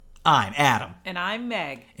I'm Adam. And I'm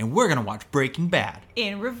Meg. And we're gonna watch Breaking Bad.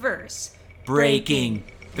 In reverse. Breaking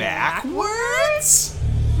backwards?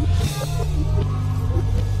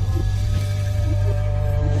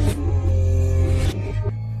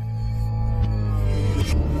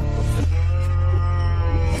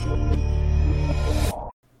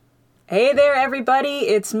 Hey there, everybody.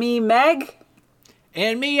 It's me, Meg.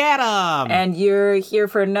 And me, Adam. And you're here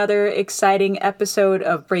for another exciting episode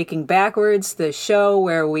of Breaking Backwards, the show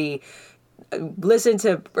where we listen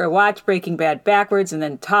to or watch Breaking Bad backwards and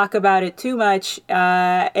then talk about it too much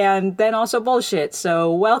and then also bullshit.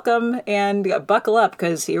 So welcome and buckle up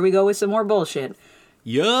because here we go with some more bullshit.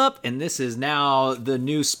 Yup, and this is now the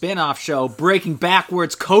new spin-off show, Breaking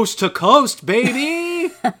Backwards Coast to Coast,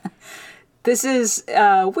 baby! This is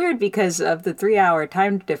weird because of the 3-hour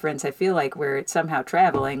time difference. I feel like we're somehow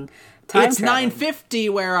traveling. It's 9:50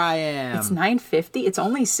 where I am. It's 9:50? It's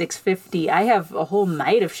only 6:50. I have a whole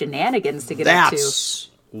night of shenanigans to get up to. That's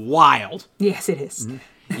wild. Yes, it is.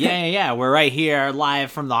 Yeah. We're right here live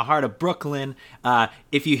from the heart of Brooklyn.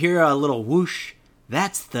 If you hear a little whoosh,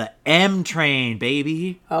 that's the M train,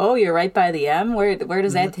 baby. Oh, you're right by the M? Where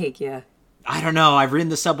does that take you? I don't know. I've ridden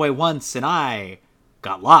the subway once and I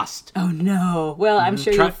got lost. Oh, no. Well, I'm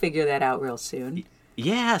sure you'll figure that out real soon.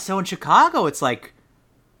 Yeah, so in Chicago, it's like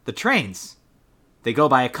the trains. They go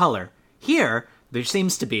by a color. Here, there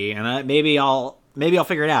seems to be, and maybe I'll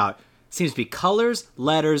figure it out, seems to be colors,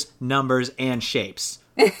 letters, numbers, and shapes.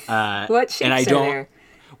 What shapes are there?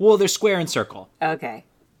 Well, they're square and circle. Okay.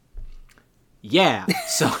 Yeah,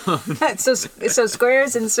 so... so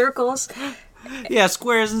squares and circles... Yeah,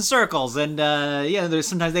 squares and circles, and there's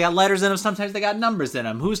sometimes they got letters in them, sometimes they got numbers in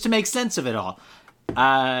them. Who's to make sense of it all?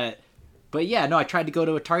 But yeah, no, I tried to go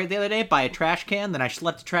to a Target the other day, buy a trash can, then I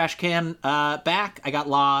schlepped the trash can back. I got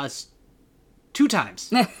lost 2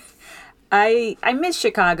 times. I miss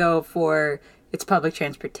Chicago for its public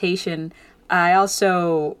transportation. I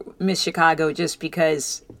also miss Chicago just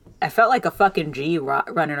because I felt like a fucking G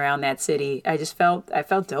running around that city. I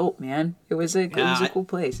felt dope, man. It was a cool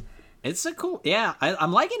place. It's a cool, yeah.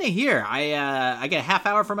 I'm liking it here. I get a half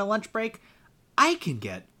hour for my lunch break. I can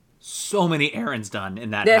get so many errands done in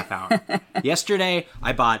that half hour. Yesterday,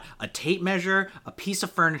 I bought a tape measure, a piece of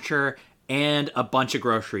furniture, and a bunch of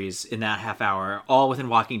groceries in that half hour, all within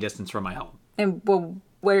walking distance from my home. And well,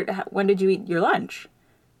 when did you eat your lunch?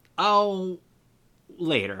 Oh,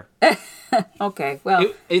 later. Okay,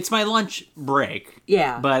 well, it's my lunch break.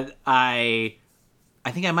 Yeah, but I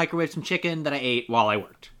think I microwaved some chicken that I ate while I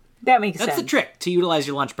worked. That makes sense. That's the trick, to utilize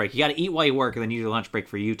your lunch break. You got to eat while you work and then use your lunch break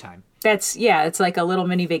for you time. It's like a little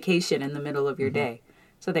mini vacation in the middle of your day.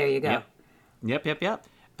 So there you go. Yep.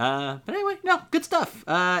 But anyway, no, good stuff.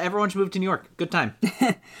 Everyone should move to New York. Good time.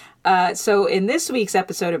 So in this week's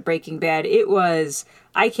episode of Breaking Bad, it was,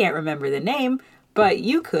 I can't remember the name, but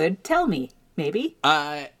you could tell me, maybe?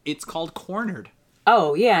 It's called Cornered.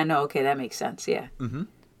 Oh, yeah, no, okay, that makes sense, yeah. Mm-hmm.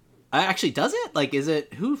 Actually, does it? Like, is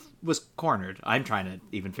it... Who was cornered? I'm trying to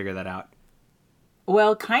even figure that out.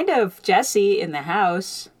 Well, kind of Jesse in the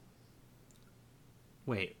house.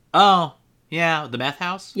 Wait. Oh, yeah, the meth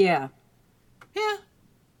house? Yeah.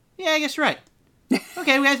 Yeah, I guess you're right.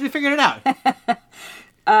 Okay, we figured it out.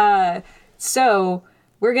 So,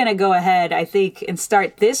 we're going to go ahead, I think, and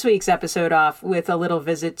start this week's episode off with a little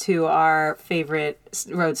visit to our favorite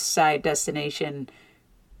roadside destination,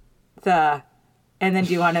 And then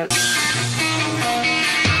do you want to...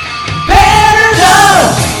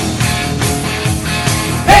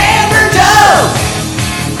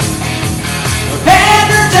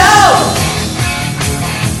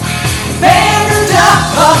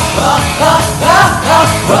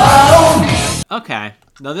 Okay.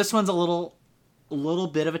 Now this one's a little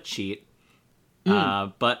bit of a cheat.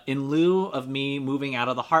 But in lieu of me moving out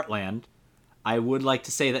of the heartland, I would like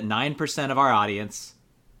to say that 9% of our audience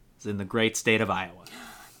is in the great state of Iowa.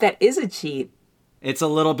 That is a cheat. It's a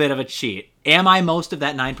little bit of a cheat. Am I most of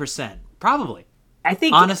that 9%? Probably. I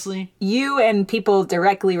think, honestly, you and people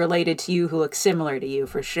directly related to you who look similar to you,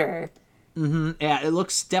 for sure. Mm-hmm. Yeah, it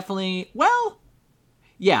looks definitely, well,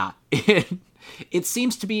 yeah. It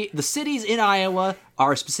seems to be, the cities in Iowa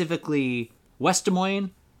are specifically West Des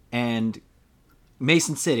Moines and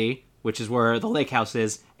Mason City, which is where the lake house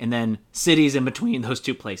is, and then cities in between those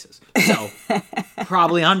two places. So,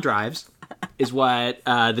 probably on drives is what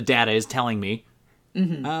the data is telling me.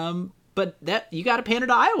 Mm-hmm. But that you got to pander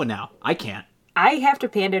to Iowa now. I can't. I have to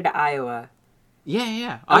pander to Iowa.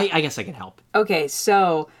 Yeah. I guess I can help. Okay,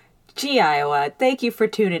 so, gee, Iowa, thank you for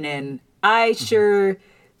tuning in. I sure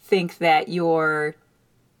think that your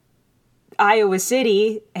Iowa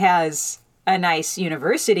City has a nice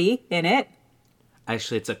university in it.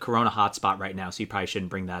 Actually, it's a Corona hotspot right now, so you probably shouldn't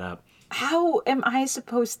bring that up. How am I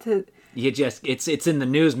supposed to? It's in the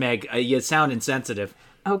news, Meg. You sound insensitive.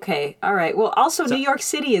 Okay, all right. Well, also, New York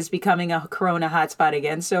City is becoming a Corona hotspot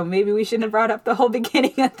again, so maybe we shouldn't have brought up the whole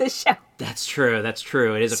beginning of the show. That's true.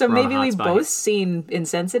 It is a So Corona maybe we've hotspot. both seen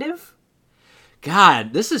insensitive?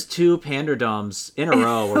 God, this is 2 Panderdoms in a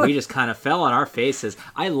row where we just kind of fell on our faces.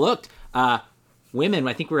 I looked. Women,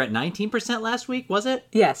 I think we were at 19% last week, was it?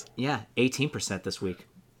 Yes. Yeah, 18% this week.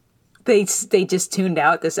 They just tuned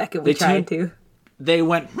out the second we tried to. They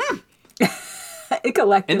went,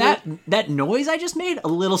 Collectively. And that noise I just made, a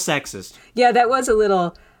little sexist. Yeah, that was a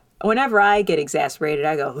little... Whenever I get exasperated,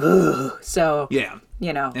 I go, ugh. So, Yeah.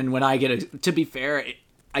 you know. And when I get, to be fair,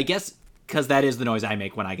 I guess because that is the noise I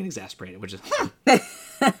make when I get exasperated, which is...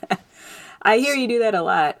 I hear you do that a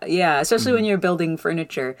lot. Yeah, especially when you're building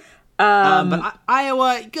furniture. But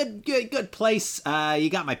Iowa, good place. You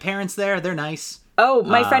got my parents there. They're nice. Oh,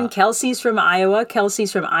 my friend Kelsey's from Iowa.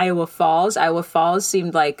 Kelsey's from Iowa Falls. Iowa Falls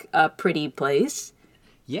seemed like a pretty place.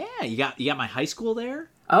 Yeah, you got my high school there.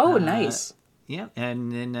 Oh, nice. Yeah,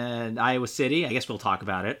 and in Iowa City, I guess we'll talk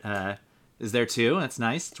about it. Is there too? That's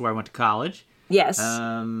nice. It's where I went to college. Yes.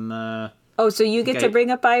 Oh, so you get to bring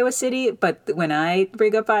up Iowa City, but when I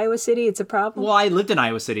bring up Iowa City, it's a problem? Well, I lived in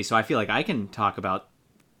Iowa City, so I feel like I can talk about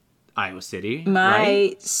Iowa City. My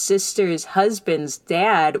right? sister's husband's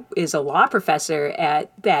dad is a law professor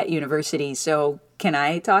at that university, so can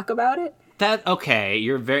I talk about it? That okay?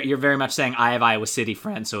 You're very much saying I have Iowa City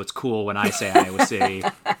friends, so it's cool when I say Iowa City.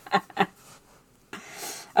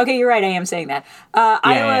 Okay, you're right. I am saying that.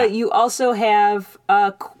 Iowa, you also have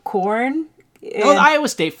corn. Oh, the Iowa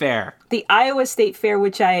State Fair. The Iowa State Fair,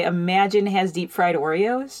 which I imagine has deep fried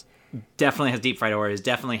Oreos. Definitely has deep fried Oreos.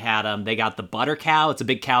 Definitely had them. They got the butter cow. It's a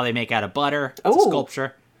big cow they make out of butter. It's a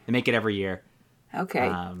sculpture. They make it every year. Okay.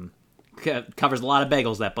 Covers a lot of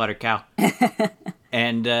bagels, that butter cow.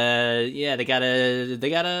 And they got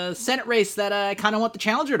a Senate race that I kind of want the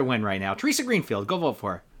challenger to win right now. Teresa Greenfield, go vote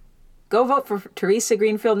for her. Go vote for Teresa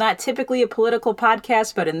Greenfield. Not typically a political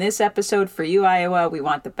podcast, but in this episode for you, Iowa, we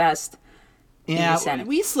want the best. Yeah,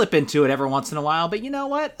 we slip into it every once in a while, but you know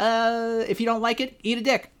what? If you don't like it, eat a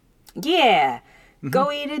dick. Yeah,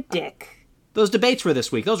 go eat a dick. Those debates were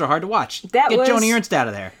this week. Those are hard to watch. Get Joni Ernst out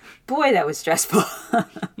of there. Boy, that was stressful.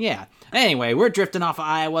 Yeah. Anyway, we're drifting off of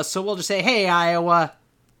Iowa, so we'll just say, hey, Iowa,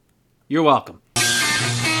 you're welcome.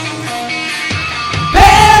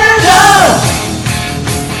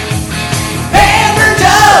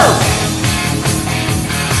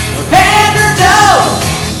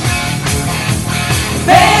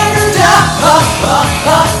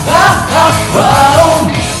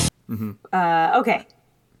 Okay.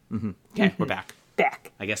 Okay, we're back.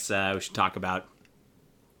 Back. I guess we should talk about,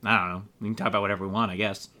 I don't know, we can talk about whatever we want, I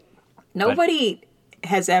guess. Nobody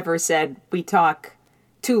has ever said we talk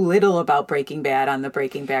too little about Breaking Bad on the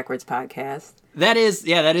Breaking Backwards podcast. That is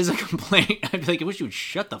a complaint. I feel like I wish you would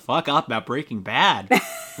shut the fuck up about Breaking Bad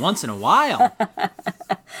once in a while.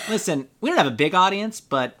 Listen, we don't have a big audience,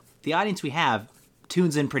 but the audience we have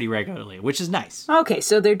tunes in pretty regularly, which is nice. Okay,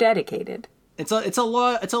 so they're dedicated. It's a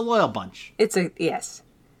loyal bunch. Yes.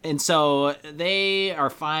 And so they are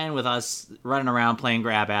fine with us running around playing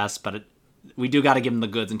grab ass, but we do got to give them the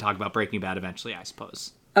goods and talk about Breaking Bad eventually, I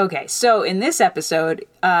suppose. Okay, so in this episode,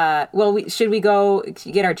 should we go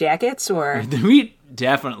get our jackets or? We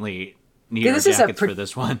definitely need our jackets for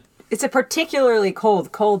this one. It's a particularly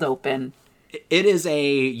cold open. It is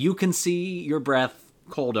you can see your breath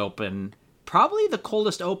cold open. Probably the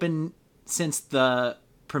coldest open since the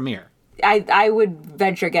premiere. I would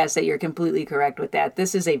venture guess that you're completely correct with that.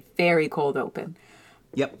 This is a very cold open.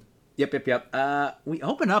 Yep. We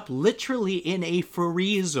open up literally in a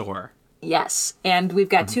freezer. Yes, and we've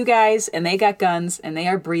got two guys, and they got guns, and they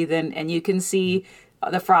are breathing, and you can see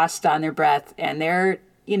the frost on their breath, and they're,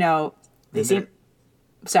 they seem...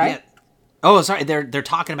 Sorry? Yeah. Oh, sorry. They're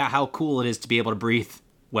talking about how cool it is to be able to breathe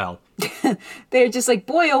well. They're just like,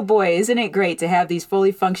 boy, oh boy, isn't it great to have these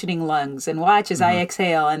fully functioning lungs, and watch as I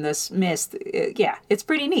exhale and this mist. Yeah, it's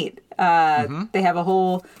pretty neat. They have a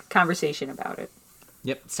whole conversation about it.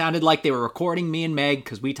 Yep, it sounded like they were recording me and Meg,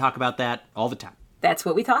 because we talk about that all the time. That's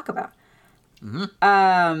what we talk about.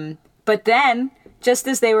 But then, just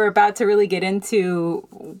as they were about to really get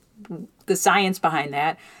into the science behind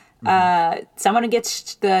that,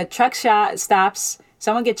 the truck stops,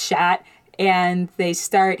 someone gets shot, and they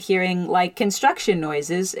start hearing like construction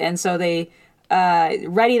noises, and so they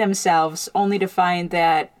ready themselves, only to find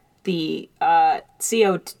that the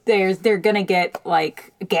CO2 they're gonna get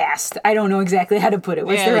like gassed. I don't know exactly how to put it.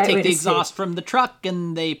 What's the right way to say it? They take the exhaust from the truck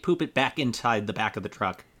and they poop it back inside the back of the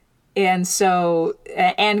truck. And so,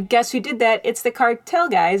 and guess who did that? It's the cartel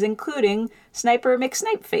guys, including Sniper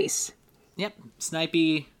McSnipeface. Yep,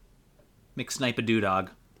 Snipey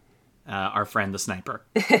McSnipe-a-Doo-Dog, our friend the sniper.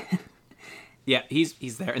 Yeah,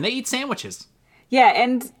 he's there, and they eat sandwiches. Yeah,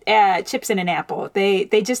 and chips and an apple. They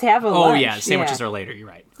just have a lunch. Oh yeah, sandwiches are later. You're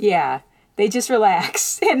right. Yeah, they just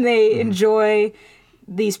relax and they enjoy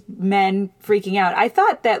these men freaking out. I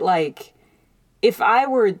thought that, like, if I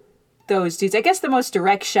were those dudes, I guess the most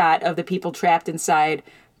direct shot of the people trapped inside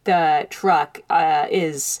the truck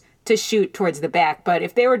is to shoot towards the back. But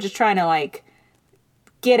if they were just trying to, like,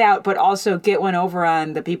 get out but also get one over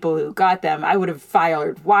on the people who got them, I would have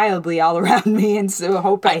fired wildly all around me and so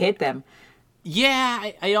hope I hit them.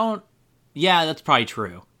 Yeah, I don't... Yeah, that's probably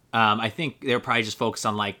true. I think they were probably just focused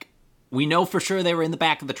on, like, we know for sure they were in the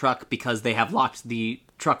back of the truck because they have locked the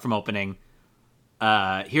truck from opening.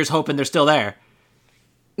 Here's hoping they're still there.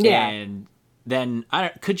 Yeah. And then,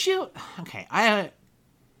 could you... Okay, I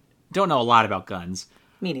don't know a lot about guns.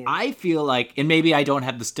 Me neither. I feel like, and maybe I don't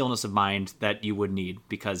have the stillness of mind that you would need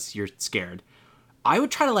because you're scared. I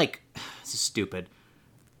would try to, like, this is stupid,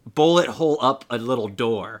 bullet hole up a little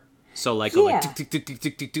door. So, like, go like, tick, tick, tick,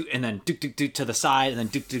 tick, tick, tick, and then tick, tick, tick to the side, and then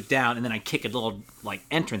tick, tick, down, and then I kick a little, like,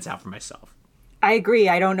 entrance out for myself. I agree.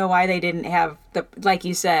 I don't know why they didn't have the, like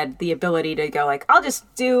you said, the ability to go like, I'll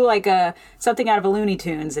just do like something out of a Looney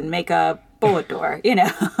Tunes and make a bullet door, you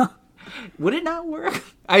know? Would it not work?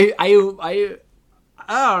 I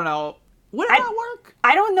don't know. Would it not work?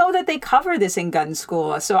 I don't know that they cover this in gun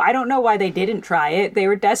school, so I don't know why they didn't try it. They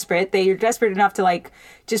were desperate. They were desperate enough to, like,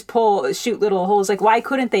 just shoot little holes. Like, why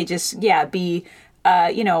couldn't they just, be,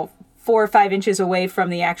 4 or 5 inches away from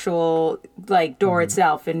the actual, like, door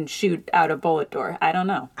itself and shoot out a bullet door? I don't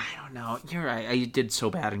know. I don't know. You're right. I did so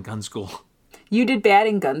bad in gun school. You did bad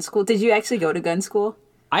in gun school? Did you actually go to gun school?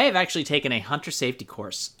 I have actually taken a hunter safety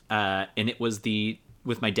course, and it was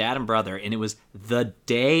with my dad and brother, and it was the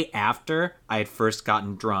day after I had first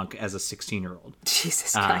gotten drunk as a 16-year-old.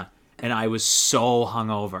 Jesus Christ. And I was so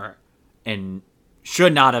hungover and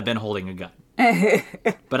should not have been holding a gun.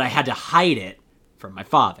 But I had to hide it from my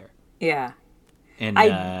father. Yeah. And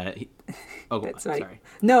that's sorry.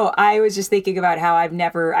 No, I was just thinking about how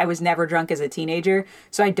I was never drunk as a teenager,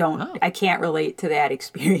 so I can't relate to that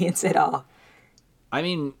experience at all. I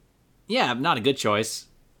mean, yeah, not a good choice.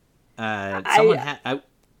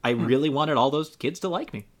 I really wanted all those kids to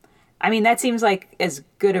like me. I mean, that seems like as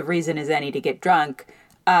good a reason as any to get drunk.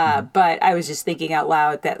 But I was just thinking out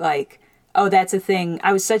loud that, like, oh, that's a thing.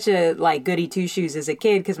 I was such a, like, goody two-shoes as a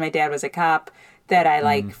kid because my dad was a cop that I,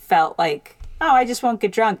 like, felt like, oh, I just won't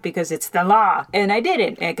get drunk because it's the law. And I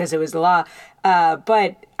didn't because it was the law.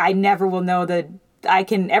 But I never will know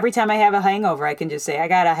every time I have a hangover, I can just say, I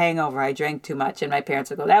got a hangover. I drank too much. And my parents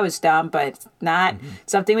will go, that was dumb, but it's not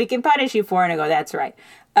something we can punish you for. And I go, that's right.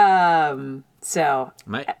 So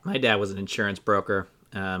my dad was an insurance broker,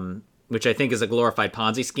 which I think is a glorified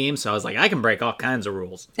Ponzi scheme. So I was like, I can break all kinds of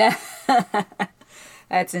rules.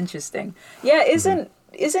 That's interesting. Yeah.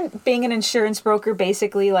 Isn't being an insurance broker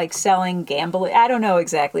basically like selling gambling? I don't know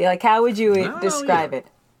exactly. Like, how would you describe it?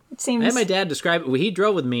 It seems. I had my dad describe it. Well, he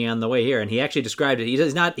drove with me on the way here, and he actually described it. He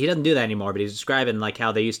doesn't do that anymore, but he's describing like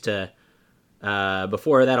how they used to,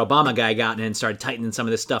 before that Obama guy got in and started tightening some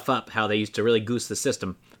of this stuff up, how they used to really goose the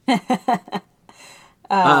system. It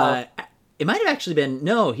might have actually been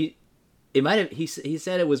he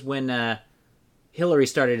said it was when Hillary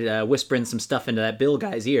started whispering some stuff into that Bill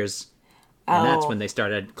guy's ears, and that's when they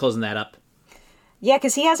started closing that up. Yeah,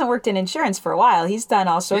 because he hasn't worked in insurance for a while. He's done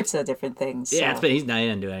all sorts of different things. Yeah, he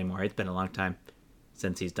doesn't do it anymore. It's been a long time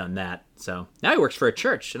since he's done that. So now he works for a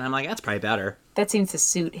church, and I'm like, that's probably better. That seems to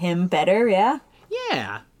suit him better, yeah?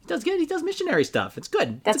 Yeah, he does good. He does missionary stuff. It's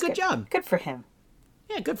good. It's a good job. Good for him.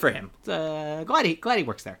 Yeah, good for him. Glad he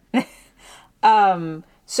works there.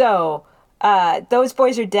 So those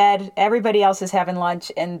boys are dead. Everybody else is having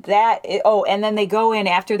lunch, and and then they go in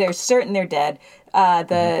after they're certain they're dead.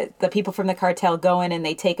 The people from the cartel go in and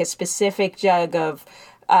they take a specific jug of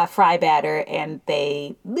fry batter and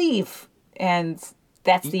they leave, and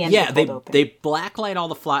that's the end. Yeah, they blacklight all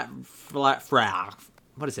the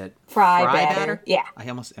what is it? Fry batter. Yeah.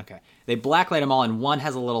 They blacklight them all, and one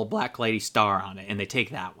has a little black lady star on it, and they take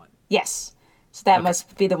that one. Yes. So that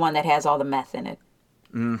must be the one that has all the meth in it.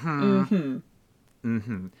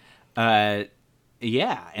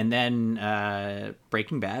 Yeah, and then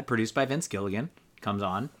Breaking Bad, produced by Vince Gilligan, comes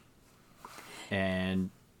on, and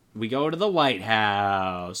we go to the White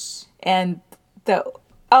House. And the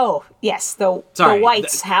White's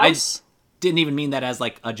house. I didn't even mean that as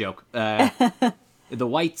like a joke. The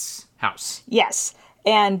White's house. Yes.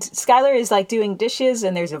 And Skylar is like doing dishes,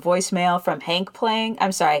 and there's a voicemail from Hank playing.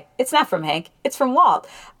 I'm sorry, it's not from Hank, it's from Walt.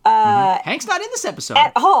 Hank's not in this episode.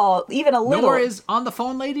 At all, even a little. Nor is On the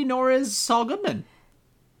Phone Lady, nor is Saul Goodman.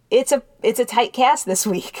 It's a tight cast this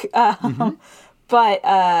week.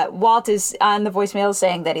 But Walt is on the voicemail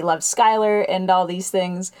saying that he loves Skylar and all these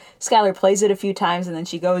things. Skylar plays it a few times, and then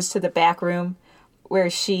she goes to the back room where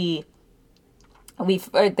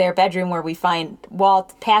their bedroom, where we find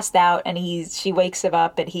Walt passed out, and she wakes him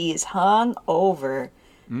up, and he's hung over.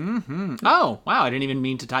 Mm-hmm. Oh, wow, I didn't even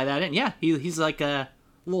mean to tie that in. Yeah, he's like a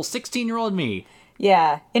little 16-year-old me.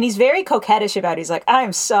 Yeah, and he's very coquettish about it. He's like,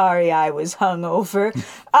 I'm sorry I was hungover.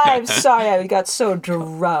 I'm sorry I got so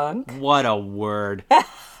drunk. What a word.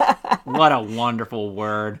 What a wonderful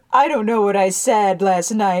word. I don't know what I said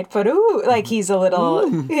last night, but ooh, like he's a little...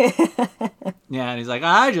 Yeah, and he's like,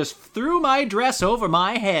 I just threw my dress over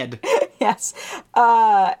my head. Yes.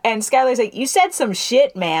 And Skylar's like, you said some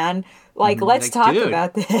shit, man. Like, let's talk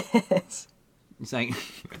about this. He's like,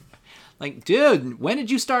 dude, when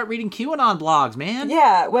did you start reading QAnon blogs, man?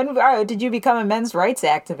 Yeah, when did you become a men's rights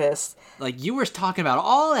activist? Like, you were talking about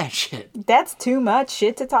all that shit. That's too much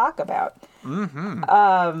shit to talk about.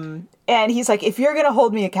 Mm-hmm. And he's like, if you're going to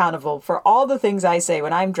hold me accountable for all the things I say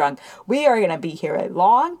when I'm drunk, we are going to be here a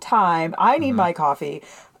long time. I need my coffee.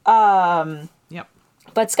 Yep.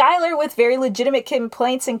 But Skylar, with very legitimate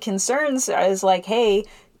complaints and concerns, is like, hey,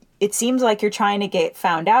 it seems like you're trying to get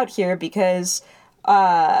found out here because...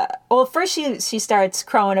 well, first she starts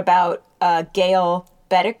crowing about Gail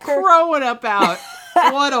Bedecker. Crowing about?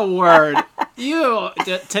 What a word.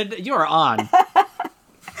 You're on.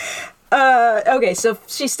 Okay, so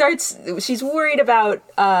she's worried about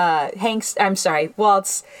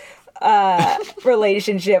Walt's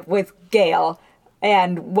relationship with Gail,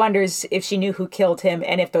 and wonders if she knew who killed him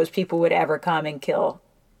and if those people would ever come and kill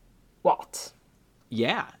Walt.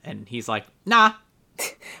 Yeah, and he's like, nah.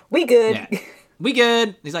 We good. Yeah. We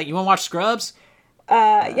good. He's like, you want to watch Scrubs?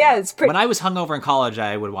 Yeah, it's pretty... When I was hungover in college,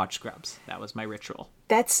 I would watch Scrubs. That was my ritual.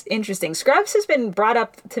 That's interesting. Scrubs has been brought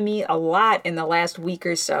up to me a lot in the last week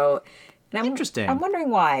or so. And Interesting. I'm wondering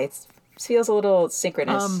why. It feels a little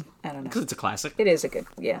synchronous. I don't know. Because it's a classic. It is it's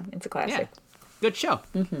a classic. Yeah. Good show.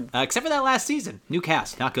 Mm-hmm. Except for that last season. New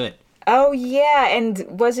cast. Not good. Oh, yeah. And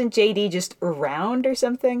wasn't JD just around or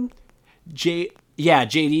something?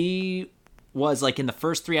 JD was like in the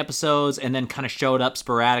first 3 episodes and then kind of showed up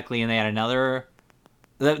sporadically, and they had another...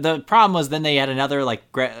 The problem was then they had another, like,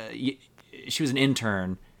 she was an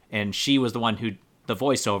intern, and she was the one who, the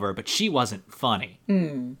voiceover, but she wasn't funny.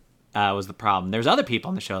 Was the problem. There's other people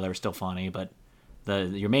on the show that were still funny, but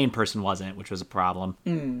your main person wasn't, which was a problem.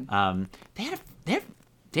 They had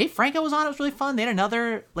Dave Franco was on, it was really fun. They had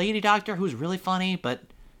another lady doctor who was really funny, but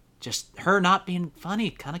just her not being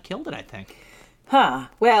funny kind of killed it, I think. Huh.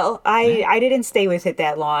 Well, I didn't stay with it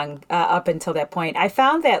that long up until that point. I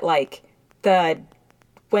found that, like,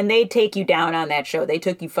 when they take you down on that show, they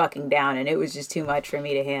took you fucking down, and it was just too much for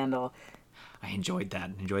me to handle. I enjoyed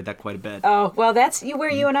that quite a bit. Oh, well, that's where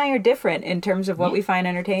you and I are different in terms of what we find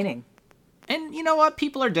entertaining. And you know what?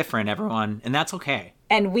 People are different, everyone, and that's okay.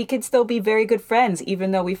 And we could still be very good friends,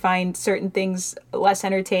 even though we find certain things less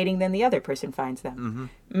entertaining than the other person finds them.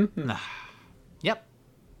 Yep.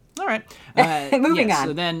 All right. Moving on.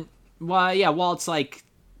 So then, Walt's like,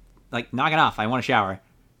 knock it off. I want a shower.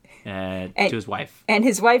 To his wife. And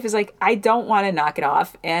his wife is like, I don't want to knock it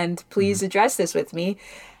off, and please address this with me.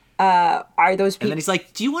 Are those people... And then he's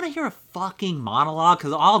like, do you want to hear a fucking monologue?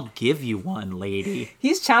 Because I'll give you one, lady.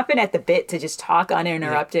 He's chomping at the bit to just talk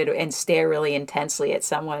uninterrupted and stare really intensely at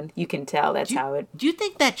someone. You can tell that's how it... Do you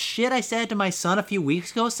think that shit I said to my son a few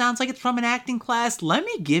weeks ago sounds like it's from an acting class? Let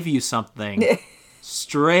me give you something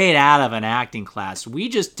straight out of an acting class. We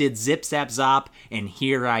just did Zip Zap Zop, and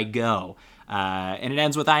here I go. And it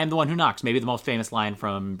ends with, I am the one who knocks. Maybe the most famous line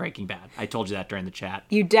from Breaking Bad. I told you that during the chat.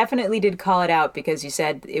 You definitely did call it out because you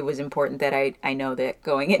said it was important that I know that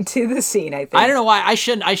going into the scene, I think. I don't know why. I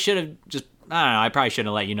should have just, I don't know. I probably shouldn't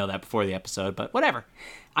have let you know that before the episode, but whatever.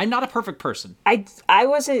 I'm not a perfect person. I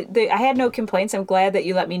had no complaints. I'm glad that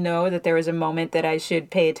you let me know that there was a moment that I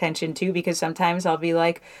should pay attention to, because sometimes I'll be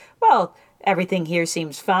like, well... everything here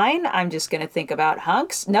seems fine. I'm just going to think about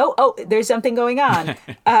hunks. No, there's something going on.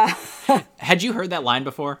 Had you heard that line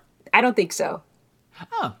before? I don't think so.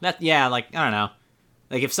 Oh, I don't know.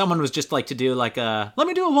 Like, if someone was just like to do like let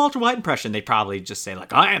me do a Walter White impression, they'd probably just say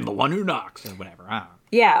like, I am the one who knocks, or whatever. I don't know.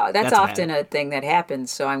 Yeah, that's often a thing that happens.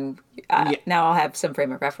 So now I'll have some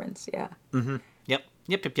frame of reference. Yeah. Mm-hmm.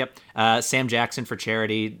 Yep. Sam Jackson for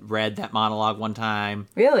Charity read that monologue one time.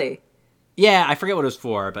 Really? Yeah, I forget what it was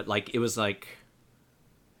for, but like it was like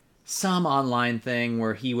some online thing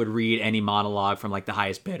where he would read any monologue from like the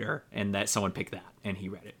highest bidder, and that someone picked that, and he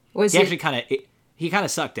read it. He kind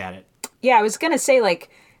of sucked at it. Yeah, I was gonna say like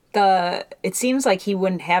it seems like he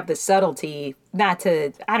wouldn't have the subtlety not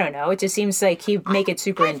to, I don't know, it just seems like he'd make it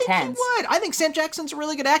super intense. Think he would. I think Sam Jackson's a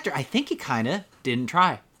really good actor. I think he kind of didn't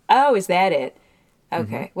try. Oh, is that it?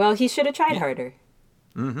 Okay. Well, he should have tried harder.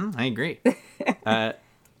 I agree.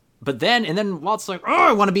 But then Walt's like, oh,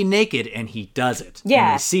 I want to be naked. And he does it. Yeah.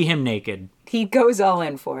 And we see him naked. He goes all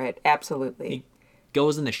in for it. Absolutely. He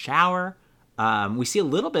goes in the shower. We see a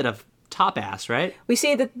little bit of top ass, right? We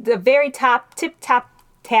see the very top, tip-top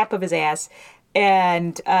tap of his ass.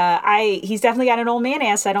 And he's definitely got an old man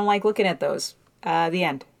ass. I don't like looking at those. The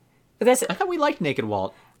end. But that's. I thought we liked Naked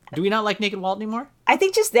Walt. Do we not like Naked Walt anymore? I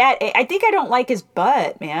think just that. I think I don't like his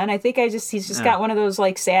butt, man. I think he's just got one of those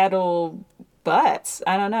like saddle butts.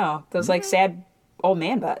 I don't know. Those like sad old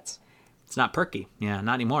man butts. It's not perky. Yeah,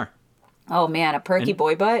 not anymore. Oh man, a perky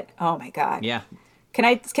boy butt? Oh my god. Yeah. Can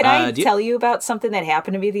I tell you about something that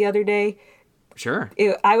happened to me the other day? Sure.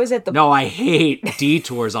 I was at the No, I hate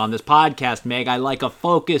detours on this podcast, Meg. I like a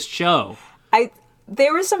focused show.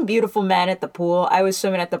 There were some beautiful men at the pool. I was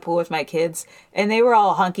swimming at the pool with my kids, and they were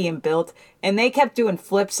all hunky and built, and they kept doing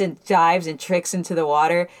flips and dives and tricks into the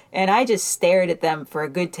water, and I just stared at them for a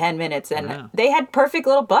good 10 minutes, and they had perfect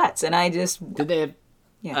little butts, and I just... Did they have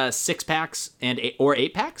 6-packs or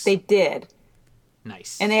 8-packs? They did.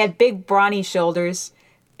 Nice. And they had big, brawny shoulders,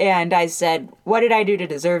 and I said, what did I do to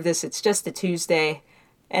deserve this? It's just a Tuesday,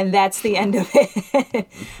 and that's the end of it.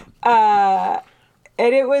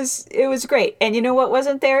 And it was great. And you know what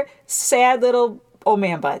wasn't there? Sad little old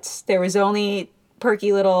man butts. There was only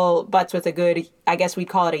perky little butts with a good, I guess we'd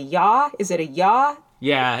call it a yaw. Is it a yaw?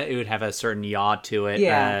 Yeah, it would have a certain yaw to it.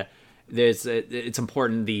 Yeah. It's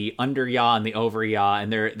important, the under yaw and the over yaw,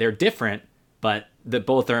 and they're different, but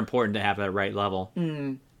both are important to have at the right level.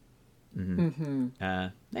 Anyway,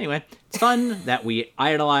 it's fun that we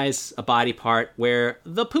idolize a body part where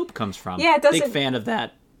the poop comes from. Yeah, it doesn't... Big fan of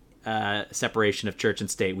that. Separation of church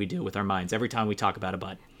and state we do with our minds every time we talk about a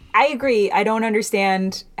butt. I agree. I don't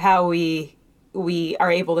understand how we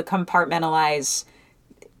are able to compartmentalize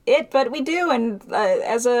it, but we do, and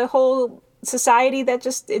as a whole society, it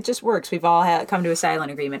just works. We've all come to a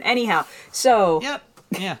silent agreement. Anyhow, so yep,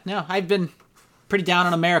 yeah, no, I've been pretty down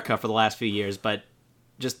on America for the last few years, but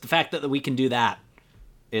just the fact that we can do that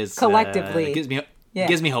is collectively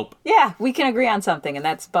gives me hope. Yeah, we can agree on something, and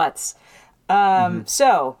that's butts.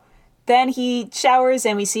 So. Then he showers,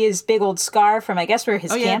 and we see his big old scar from, I guess, where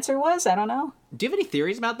his cancer was. I don't know. Do you have any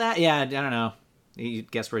theories about that? Yeah, I don't know. You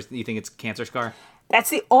guess where you think it's cancer scar? That's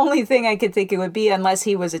the only thing I could think it would be, unless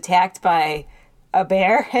he was attacked by a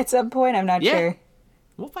bear at some point. I'm not sure.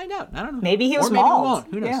 We'll find out. I don't know. Maybe he was Maybe mauled. we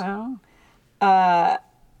won't. Who knows? Yeah.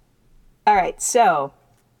 All right, so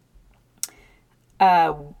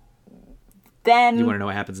then... You want to know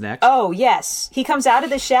what happens next? Oh, yes. He comes out of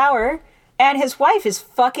the shower... And his wife is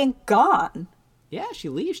fucking gone. Yeah, she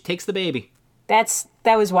leaves. She takes the baby. That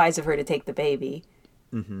was wise of her to take the baby.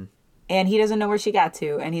 Mm-hmm. And he doesn't know where she got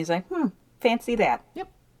to. And he's like, fancy that.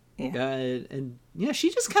 Yep. Yeah. And she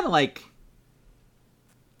just kind of like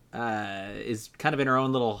is kind of in her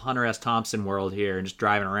own little Hunter S. Thompson world here and just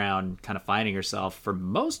driving around, kind of finding herself for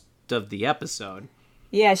most of the episode.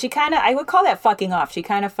 Yeah, she kind of, I would call that fucking off. She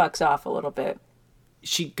kind of fucks off a little bit.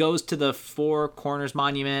 She goes to the Four Corners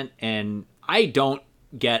Monument, and I don't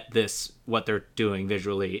get what they're doing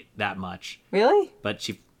visually that much. Really? But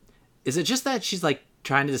is it just that she's like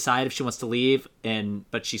trying to decide if she wants to leave,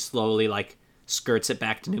 but she slowly like skirts it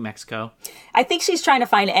back to New Mexico? I think she's trying to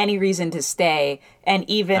find any reason to stay, and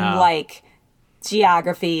even like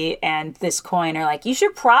geography and this coin are like, you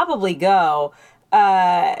should probably go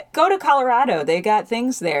to Colorado. They got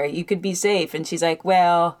things there. You could be safe. And she's like,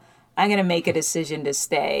 well, I'm going to make a decision to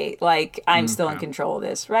stay. Like, I'm still in control of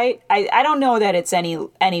this, right? I don't know that it's any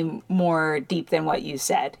more deep than what you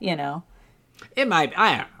said, you know? It might.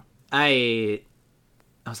 I don't know.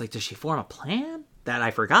 I was like, does she form a plan that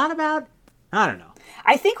I forgot about? I don't know.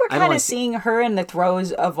 I think we're kind of seeing her in the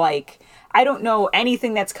throes of, like, I don't know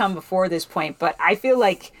anything that's come before this point, but I feel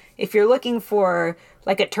like if you're looking for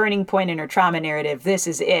like a turning point in her trauma narrative, this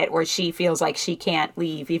is it, where she feels like she can't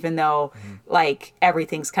leave, even though like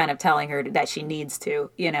everything's kind of telling her that she needs to,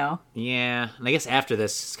 you know? Yeah. And I guess after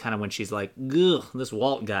this is kind of when she's like, ugh, this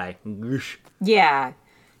Walt guy. Ugh. Yeah.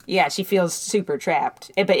 Yeah, she feels super trapped.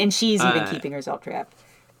 And she's even keeping herself trapped.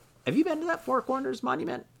 Have you been to that Four Corners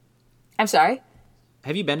Monument? I'm sorry?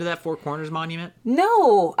 Have you been to that Four Corners Monument?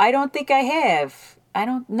 No, I don't think I have.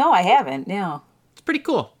 I haven't, no. It's pretty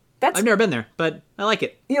cool. I've never been there, but I like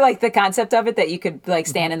it. You like the concept of it, that you could like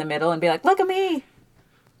stand in the middle and be like, look at me.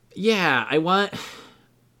 Yeah,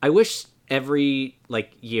 I wish every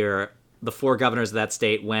like year the 4 governors of that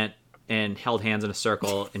state went and held hands in a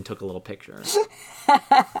circle and took a little picture.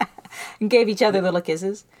 And gave each other little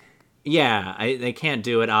kisses. Yeah, they can't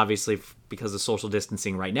do it obviously because of social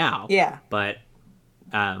distancing right now. Yeah. But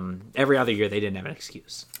every other year they didn't have an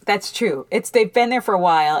excuse. That's true. They've been there for a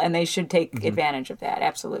while, and they should take advantage of that.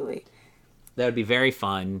 Absolutely. That would be very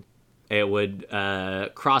fun. It would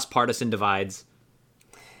cross partisan divides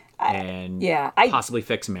and possibly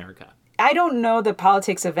fix America. I don't know the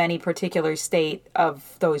politics of any particular state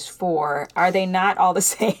of those 4. Are they not all the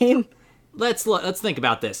same? Let's think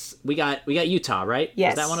about this. We got Utah, right?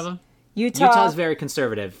 Yes. Is that one of them? Utah's very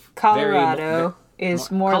conservative. Colorado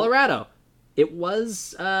is more... Colorado. It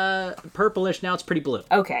was purplish. Now it's pretty blue.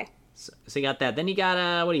 Okay. So you got that. Then you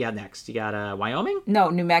got, what do you got next? You got Wyoming? No,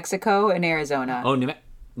 New Mexico and Arizona. Oh,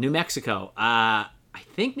 New Mexico. I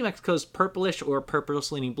think New Mexico's purplish or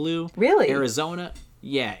purplish leaning blue. Really? Arizona.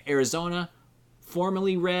 Yeah, Arizona.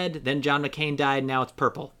 Formerly red. Then John McCain died. Now it's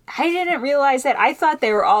purple. I didn't realize that. I thought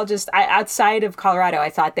they were all just... outside of Colorado, I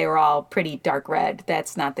thought they were all pretty dark red.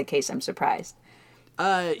 That's not the case. I'm surprised.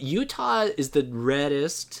 Utah is the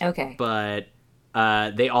reddest. Okay. But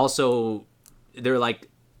they're like,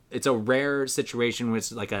 it's a rare situation where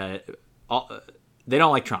it's like they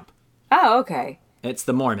don't like Trump. Oh, okay. It's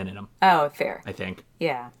the Mormon in them. Oh, fair. I think.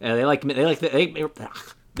 Yeah. They like Mitt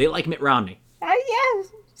Romney. Yeah,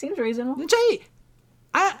 seems reasonable. Jay,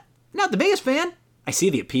 I'm not the biggest fan. I see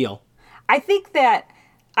the appeal. I think that,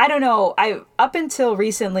 I don't know, up until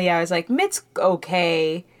recently I was like, Mitt's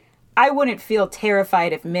okay. I wouldn't feel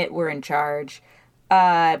terrified if Mitt were in charge.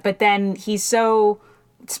 But then he's so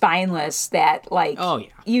spineless that, like, oh, yeah.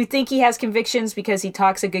 You think he has convictions because he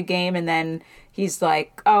talks a good game, and then he's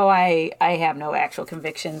like, oh, I have no actual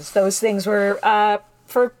convictions. Those things were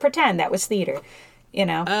for pretend. That was theater, you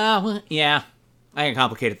know? Well, yeah. I got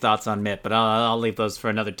complicated thoughts on Mitt, but I'll leave those for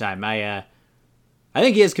another time. I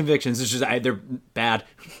think he has convictions. It's just they're bad.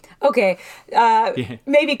 Okay,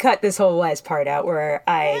 maybe cut this whole Wes part out where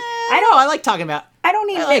I know. I like talking about. I don't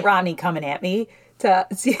need Mitt Romney coming at me to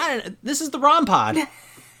see. This is the Ron Pod.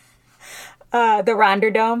 The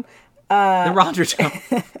Ronderdome. The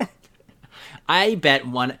Ronderdome. I bet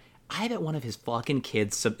one of his fucking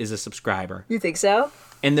kids is a subscriber. You think so?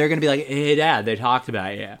 And they're gonna be like, "Hey, Dad, they talked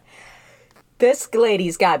about you." This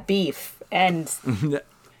lady's got beef, and it'll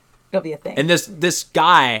be a thing. And this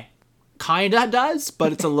guy kinda does,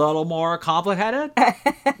 but it's a little more complicated.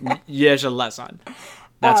 Yes, a lesson.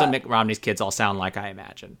 That's what Mitt Romney's kids all sound like, I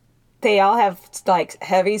imagine. They all have like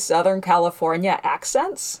heavy Southern California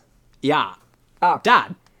accents. Yeah. Oh,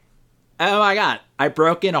 Dad. Oh my God! I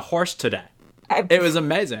broke in a horse today. It was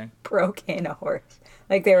amazing. Broke in a horse,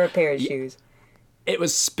 like they were a pair of shoes. It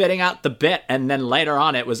was spitting out the bit, and then later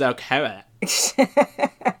on, it was okay with it.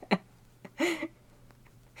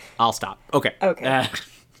 I'll stop. Okay. Okay.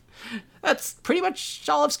 That's pretty much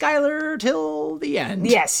all of Skylar till the end.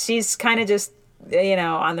 Yes, she's kind of just,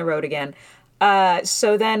 on the road again.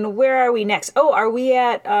 So then where are we next? Oh, are we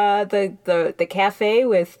at the cafe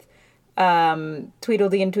with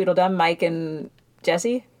Tweedledee and Tweedledum, Mike and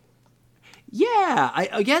Jesse? Yeah,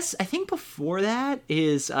 I guess, I think before that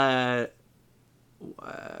is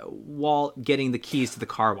Walt getting the keys to the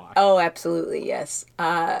car wash. Oh, absolutely, yes.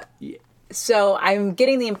 Yeah. So I'm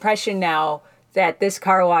getting the impression now that this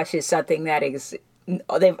car wash is something that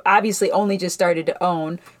they've obviously only just started to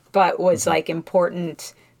own, but was like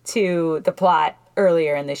important to the plot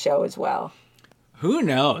earlier in the show as well. Who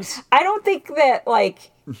knows? I don't think that,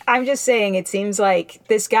 I'm just saying, it seems like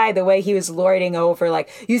this guy, the way he was lording over,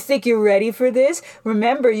 you think you're ready for this?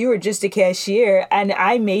 Remember, you were just a cashier, and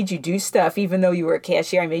I made you do stuff, even though you were a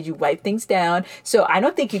cashier. I made you wipe things down, so I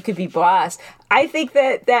don't think you could be boss. I think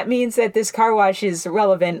that means that this car wash is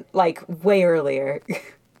relevant, way earlier.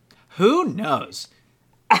 Who knows?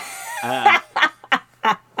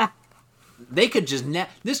 They could just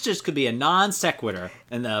this just could be a non sequitur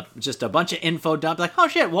and just a bunch of info dump. Like, oh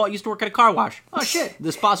shit, Walt used to work at a car wash. Oh shit,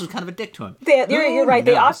 this boss was kind of a dick to him. You're right.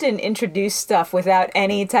 They often introduce stuff without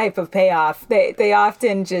any type of payoff. They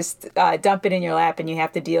often just dump it in your lap and you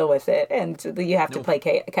have to deal with it, and you have to play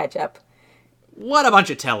catch up. What a bunch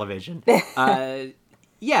of television.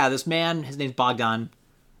 Yeah, this man, his name's Bogdan.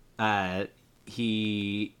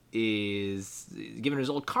 He is giving his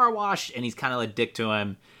old car wash, and he's kind of a dick to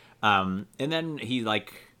him. And then he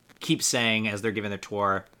keeps saying as they're giving their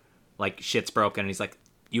tour, shit's broken, and he's like,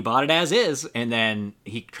 you bought it as is. And then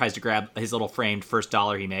he tries to grab his little framed first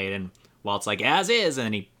dollar he made, and Walt's like, as is, and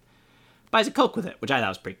then he buys a Coke with it, which I thought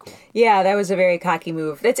was pretty cool. Yeah, that was a very cocky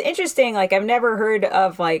move. That's interesting. Like, I've never heard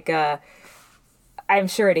of, like, I'm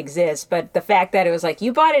sure it exists, but the fact that it was like,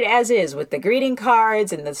 you bought it as is with the greeting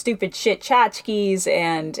cards and the stupid shit tchotchkes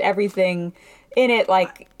and everything in it.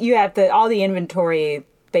 Like, you have all the inventory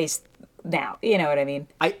based now. You know what I mean?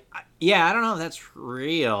 Yeah, I don't know if that's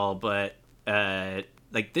real, but,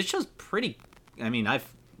 like, this show's pretty... I mean, I've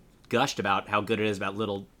gushed about how good it is about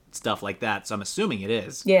little stuff like that, so I'm assuming it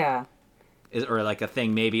is. Yeah. Or like a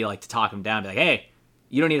thing maybe like to talk him down, be like, hey,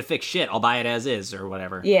 you don't need to fix shit, I'll buy it as is, or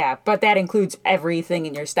whatever. Yeah, but that includes everything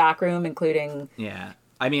in your stockroom, including... Yeah.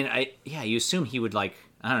 I mean, you assume he would, like,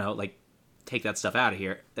 I don't know, like, take that stuff out of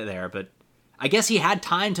there, but I guess he had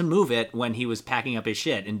time to move it when he was packing up his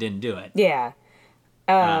shit and didn't do it. Yeah.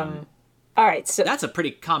 All right, so... That's a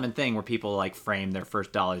pretty common thing where people, like, frame their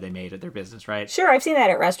first dollar they made at their business, right? Sure, I've seen that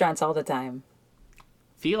at restaurants all the time.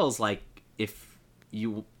 Feels like if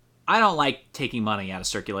you... I don't like taking money out of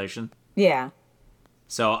circulation. Yeah.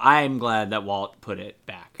 So I'm glad that Walt put it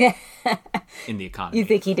back in the economy. You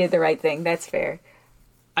think he did the right thing. That's fair.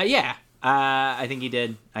 Yeah. I think he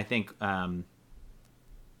did. I think, yeah,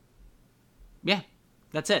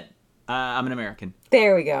 that's it. I'm an American.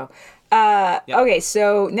 There we go. Yep. Okay,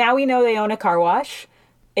 so now we know they own a car wash.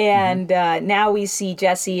 And now we see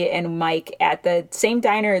Jesse and Mike at the same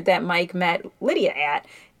diner that Mike met Lydia at.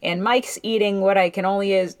 And Mike's eating what I can only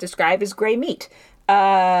describe as gray meat.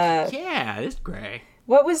 Yeah, it is gray.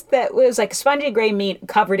 What was that? It was like spongy gray meat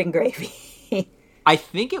covered in gravy. I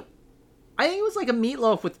think it was like a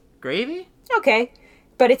meatloaf with gravy. Okay.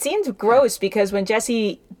 But it seems gross because when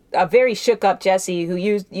Jesse, a very shook up Jesse, who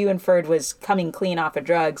you inferred was coming clean off of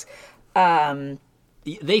drugs,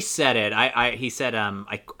 they said it. He said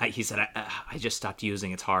I just stopped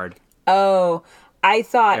using. It's hard. Oh, I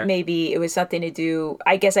thought maybe it was something to do.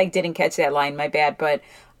 I guess I didn't catch that line. My bad. But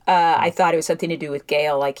I thought it was something to do with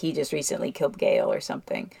Gale, like he just recently killed Gale or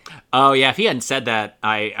something. Oh yeah, if he hadn't said that,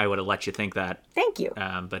 I would have let you think that. Thank you.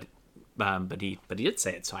 But he did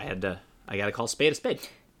say it, so I got to call a spade a spade.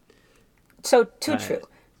 So true.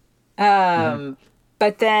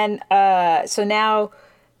 But then so now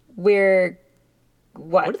we're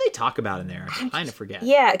what? What do they talk about in there? I kind of forget.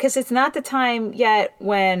 Yeah, because it's not the time yet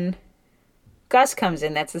when Gus comes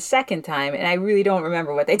in. That's the second time, and I really don't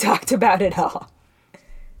remember what they talked about at all.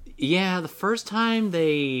 Yeah, the first time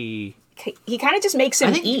he kind of just makes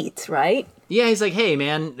him eat, right? Yeah, he's like, hey,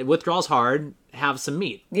 man, withdrawal's hard. Have some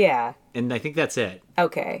meat. Yeah. And I think that's it.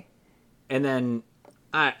 Okay. And then,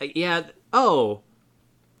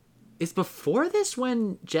 it's before this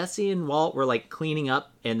when Jesse and Walt were, like, cleaning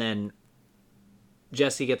up, and then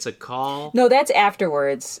Jesse gets a call? No, that's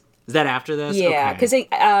afterwards. Is that after this? Yeah, because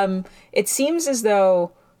it seems as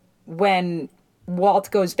though when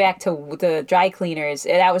Walt goes back to the dry cleaners,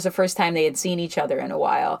 that was the first time they had seen each other in a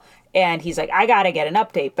while. And he's like, I gotta get an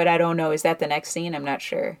update, but I don't know. Is that the next scene? I'm not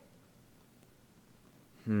sure.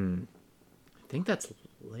 I think that's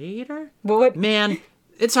later? Well, Man,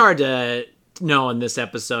 it's hard to know in this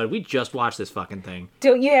episode. We just watched this fucking thing.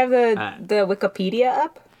 Don't you have the Wikipedia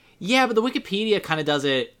up? Yeah, but the Wikipedia kind of does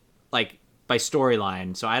it, like, by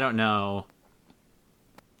storyline, so I don't know.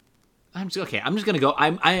 I'm just gonna go.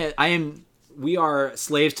 We are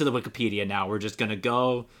slaves to the Wikipedia now. We're just gonna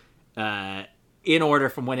go in order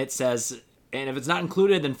from when it says, and if it's not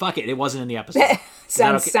included, then fuck it. It wasn't in the episode.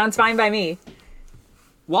 Sounds fine by me.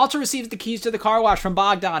 Walter receives the keys to the car wash from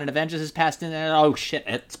Bogdan and avenges his past in there. Oh shit,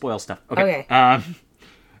 it spoils stuff. Okay.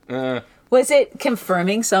 Was it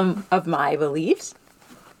confirming some of my beliefs?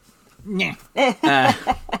 Yeah.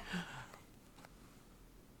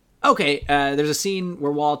 Okay, there's a scene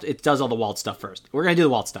where it does all the Walt stuff first. We're going to do the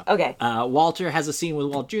Walt stuff. Okay. Walter has a scene with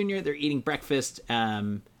Walt Jr. They're eating breakfast,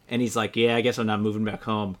 and he's like, yeah, I guess I'm not moving back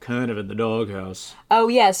home. Kind of in the doghouse. Oh,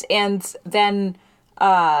 yes, and then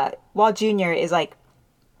Walt Jr. is like,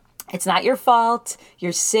 it's not your fault.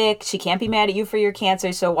 You're sick. She can't be mad at you for your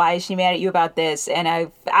cancer, so why is she mad at you about this? And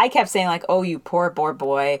I kept saying, like, oh, you poor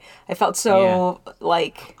boy. I felt so,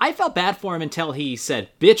 like... I felt bad for him until he said,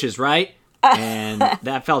 bitches, right? And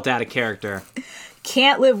that felt out of character.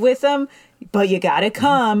 Can't live with them, but you gotta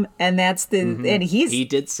come. And that's the... Mm-hmm. And he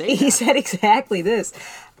did say that. He said exactly this.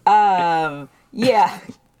 Yeah.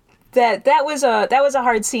 That was a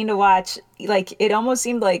hard scene to watch. Like, it almost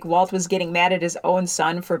seemed like Walt was getting mad at his own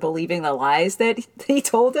son for believing the lies that he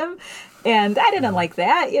told him. And I didn't like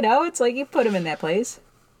that, you know? It's like you put him in that place.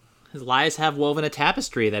 His lies have woven a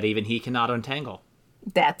tapestry that even he cannot untangle.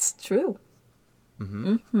 That's true.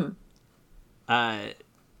 Mm-hmm. Mm-hmm.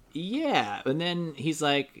 Yeah, and then he's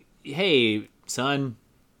like, hey, son,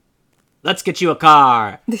 let's get you a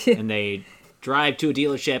car. And they drive to a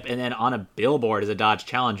dealership, and then on a billboard is a Dodge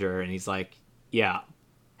Challenger, and he's like, yeah.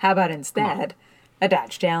 How about instead a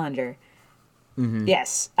Dodge Challenger? Mm-hmm.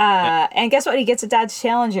 Yes. And guess what? He gets a Dodge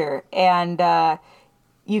Challenger, and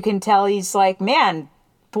you can tell he's like, man,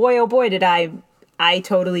 boy, oh boy, did I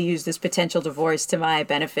totally use this potential divorce to my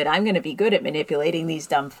benefit. I'm going to be good at manipulating these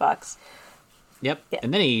dumb fucks. Yep. Yeah.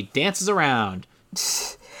 And then he dances around.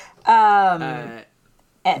 Then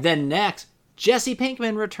next, Jesse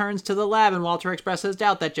Pinkman returns to the lab, and Walter expresses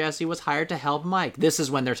doubt that Jesse was hired to help Mike. This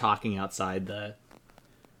is when they're talking outside the...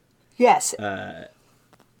 Yes.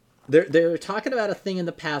 They're talking about a thing in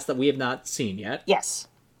the past that we have not seen yet. Yes.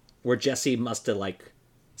 Where Jesse must have, like,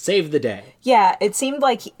 saved the day. Yeah, it seemed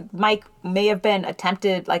like Mike may have been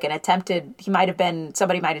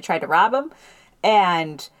somebody might have tried to rob him,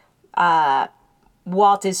 and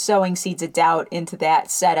Walt is sowing seeds of doubt into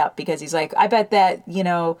that setup because he's like, I bet that,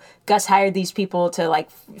 Gus hired these people to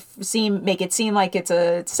like make it seem like it's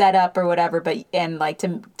a setup or whatever, and like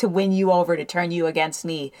to win you over, to turn you against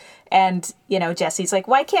me. And, Jesse's like,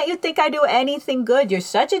 why can't you think I do anything good? You're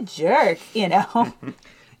such a jerk, Yeah,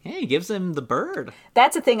 he gives him the bird.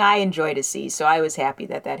 That's a thing I enjoy to see, so I was happy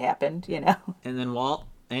that happened, And then Walt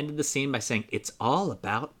ended the scene by saying, it's all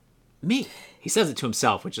about me. He says it to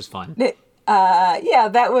himself, which is fun. Yeah,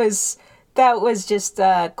 that was just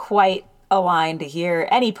quite a line to hear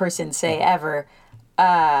any person say ever.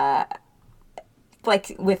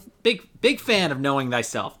 Like with big fan of knowing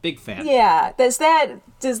thyself. Big fan. Yeah, is that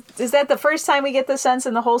the first time we get the sense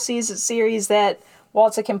in the whole series that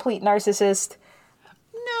Walt's a complete narcissist?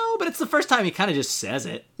 No, but it's the first time he kind of just says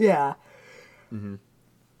it. Yeah. Mm-hmm.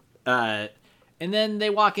 And then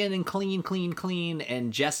they walk in and clean,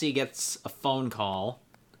 and Jesse gets a phone call.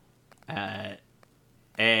 And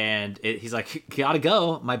he's like, gotta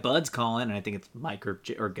go. My bud's calling, and I think it's Mike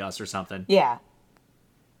or Gus or something. Yeah.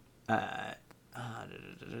 And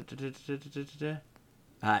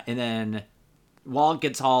then Walt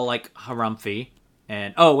gets all like harumphy,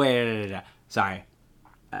 and wait, sorry.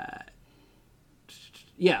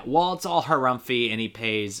 Yeah, Walt's all harumphy, and he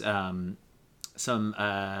pays some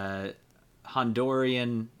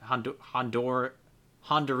Honduran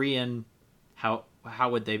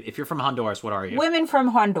how would they, if you're from Honduras, what are you? Women from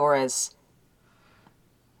Honduras.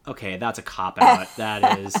 Okay, that's a cop-out.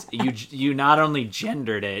 That is, you not only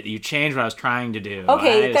gendered it, you changed what I was trying to do.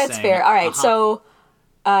 Okay, that's fair. All right, so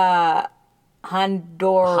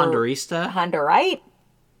Hondurista? Hondurite?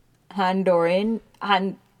 Honduran?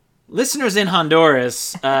 Listeners in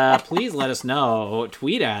Honduras, please let us know.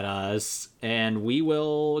 Tweet at us, and we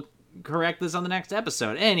will correct this on the next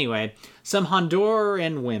episode. Anyway, some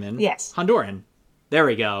Honduran women. Yes. Honduran. There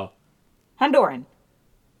we go. Honduran.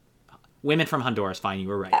 Women from Honduras. Fine, you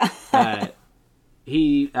were right.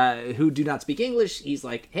 Who do not speak English. He's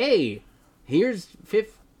like, hey, here's $50.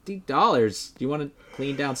 Do you want to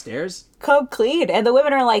clean downstairs? Come clean. And the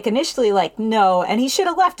women are like, initially like, no. And he should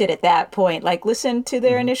have left it at that point. Like, listen to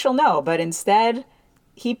their initial no. But instead,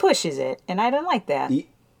 he pushes it. And I didn't like that.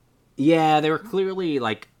 Yeah, they were clearly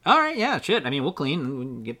like, all right, yeah, shit. I mean, we'll clean. We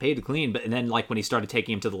get paid to clean. But and then, like, when he started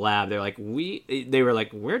taking him to the lab, they were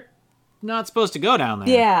like, we're not supposed to go down there.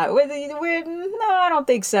 Yeah, no, I don't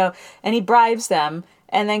think so. And he bribes them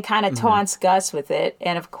and then kind of taunts Gus with it.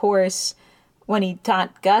 And of course, when he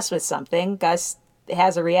taunts Gus with something, Gus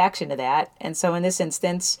has a reaction to that. And so in this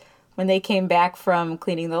instance, when they came back from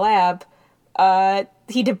cleaning the lab,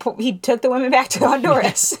 he took the women back to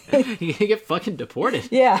Honduras. He get fucking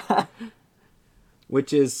deported. Yeah.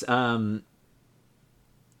 Which is, like,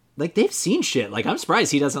 they've seen shit. Like, I'm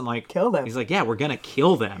surprised he doesn't, like... Kill them. He's like, yeah, we're gonna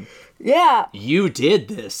kill them. Yeah. You did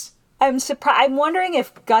this. I'm surprised. I'm wondering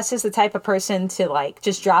if Gus is the type of person to, like,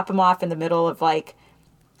 just drop him off in the middle of, like,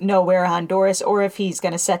 nowhere, Honduras, or if he's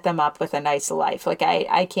gonna set them up with a nice life. Like,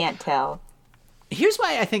 I can't tell. Here's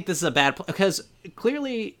why I think this is a bad... Because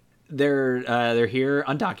clearly they're here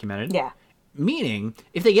undocumented. Yeah. Meaning,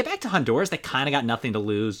 if they get back to Honduras, they kind of got nothing to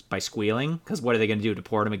lose by squealing, because what are they going to do,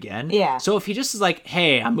 deport him again? Yeah. So if he just is like,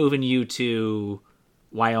 hey, I'm moving you to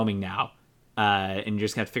Wyoming now, and you're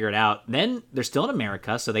just going to figure it out, then they're still in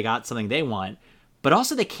America, so they got something they want, but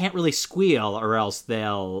also they can't really squeal or else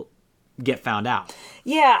they'll get found out.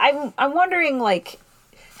 Yeah, I'm wondering, like,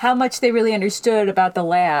 how much they really understood about the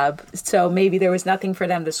lab, so maybe there was nothing for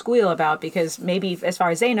them to squeal about, because maybe, as far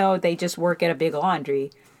as they know, they just work at a big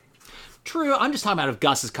laundry. True, I'm just talking about if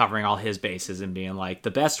Gus is covering all his bases and being like,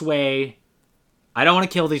 the best way, I don't want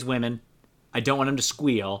to kill these women, I don't want them to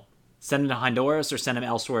squeal, send them to Honduras or send them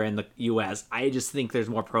elsewhere in the U.S. I just think there's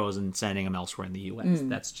more pros in sending them elsewhere in the U.S.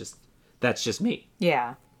 That's just me.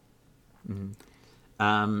 Yeah. Mm-hmm.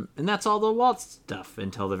 And that's all the Walt stuff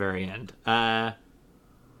until the very end.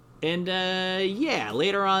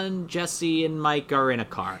 Later on, Jesse and Mike are in a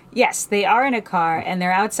car. Yes, they are in a car, and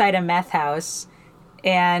they're outside a meth house.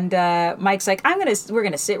 And Mike's like, we're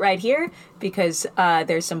gonna sit right here because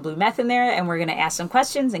there's some blue meth in there, and we're gonna ask some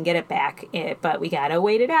questions and get it back. But we gotta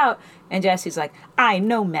wait it out. And Jesse's like, I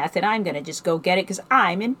know meth, and I'm gonna just go get it because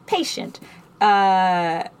I'm impatient.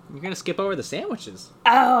 You're gonna skip over the sandwiches.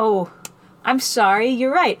 Oh, I'm sorry.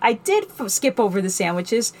 You're right. I did skip over the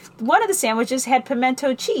sandwiches. One of the sandwiches had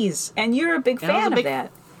pimento cheese, and you're a big fan of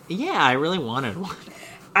that. Yeah, I really wanted one.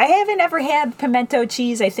 I haven't ever had pimento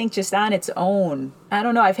cheese, I think, just on its own. I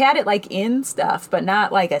don't know. I've had it, like, in stuff, but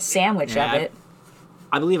not, like, a sandwich of it.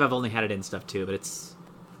 I believe I've only had it in stuff, too, but it's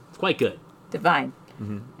quite good. Divine.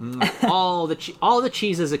 Mm-hmm. All the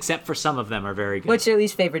cheeses, except for some of them, are very good. What's your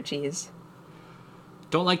least favorite cheese?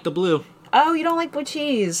 Don't like the blue. Oh, you don't like blue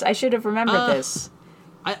cheese. I should have remembered this.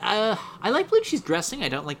 I like blue cheese dressing. I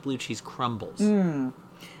don't like blue cheese crumbles.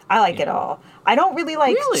 I like it all. I don't really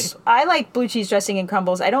like... Really? I like blue cheese dressing and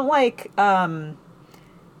crumbles. I don't like... I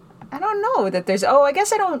don't know that there's... Oh, I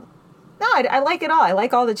guess I don't... No, I like it all. I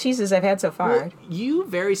like all the cheeses I've had so far. Well, you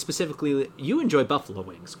very specifically... You enjoy buffalo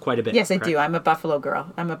wings quite a bit. Yes, correct? I do. I'm a buffalo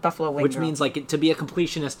girl. I'm a buffalo wing Which girl. means, like, to be a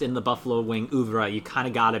completionist in the buffalo wing oeuvre, you kind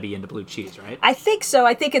of got to be into blue cheese, right? I think so.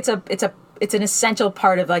 I think it's an essential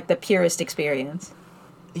part of, like, the purist experience.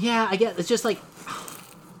 Yeah, I guess. It's just, like...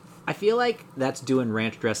 I feel like that's doing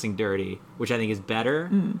ranch dressing dirty, which I think is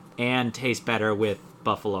better and tastes better with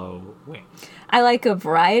buffalo wings. I like a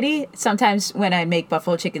variety. Sometimes when I make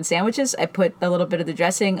buffalo chicken sandwiches, I put a little bit of the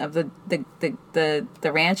dressing of the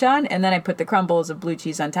ranch on, and then I put the crumbles of blue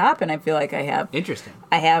cheese on top, and I feel like I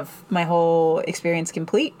have my whole experience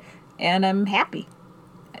complete, and I'm happy.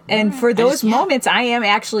 And for those moments, I am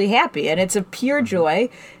actually happy, and it's a pure joy,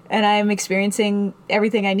 and I'm experiencing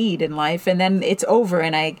everything I need in life, and then it's over,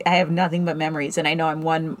 and I have nothing but memories, and I know I'm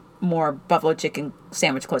one more buffalo chicken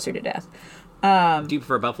sandwich closer to death. Do you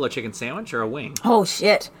prefer a buffalo chicken sandwich or a wing? Oh,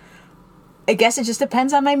 shit. I guess it just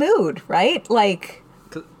depends on my mood, right? Like...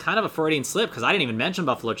 Kind of a Freudian slip, because I didn't even mention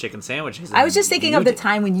buffalo chicken sandwiches. I was just thinking of the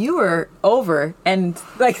time when you were over, and,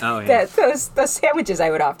 like, those sandwiches I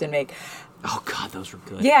would often make. Oh, God, those were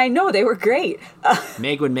good. Yeah, I know. They were great.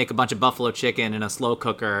 Meg would make a bunch of buffalo chicken in a slow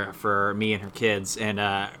cooker for me and her kids. And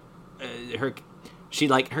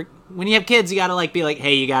when you have kids, you got to, like, be like,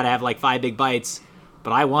 hey, you got to have, like, 5 big bites.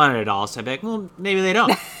 But I wanted it all. So I'd be like, well, maybe they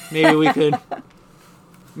don't. Maybe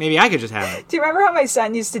I could just have it. Do you remember how my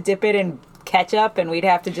son used to dip it in ketchup and we'd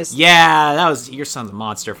have to just... Yeah, your son's a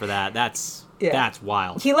monster for that. That's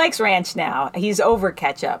wild. He likes ranch now. He's over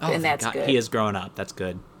ketchup, and that's good. He is growing up. That's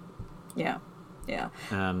good. Yeah.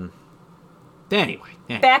 Anyway.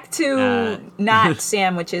 Back to not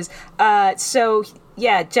sandwiches. So,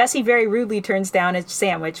 yeah, Jesse very rudely turns down a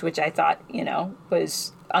sandwich, which I thought,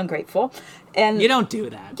 was ungrateful. And you don't do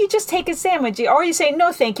that. You just take a sandwich, or you say,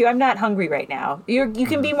 no, thank you, I'm not hungry right now. You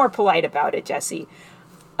can be more polite about it, Jesse.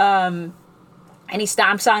 And he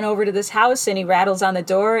stomps on over to this house, and he rattles on the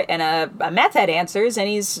door, and a meth head answers, and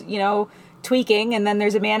he's, tweaking, and then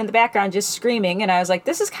there's a man in the background just screaming, and I was like,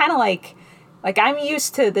 this is kind of like I'm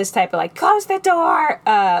used to this type of, like, close the door!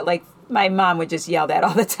 Like, my mom would just yell that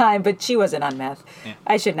all the time, but she wasn't on meth. Yeah.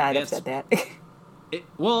 I should not have said that. It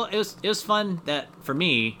was fun that, for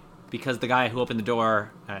me, because the guy who opened the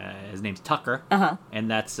door, his name's Tucker, and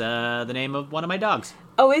that's the name of one of my dogs.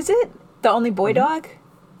 Oh, is it? The only boy dog?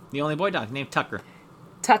 The only boy dog, named Tucker.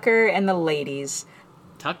 Tucker and the ladies.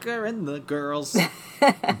 Tucker and the girls.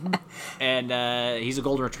 And he's a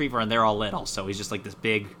golden retriever, and they're all little, so he's just like this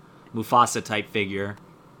big Mufasa-type figure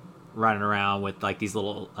running around with, like, these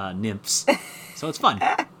little nymphs. So it's fun.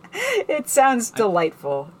 It sounds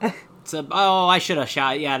delightful. I should have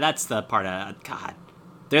shot. Yeah, that's the part of... God,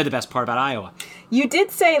 they're the best part about Iowa. You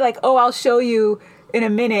did say, like, I'll show you in a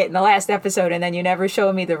minute in the last episode, and then you never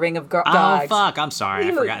show me the ring of dogs. Oh, fuck, I'm sorry.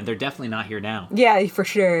 I forgot. They're definitely not here now. Yeah, for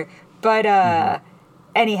sure. But,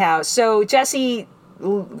 anyhow, so Jesse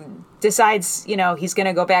decides, he's going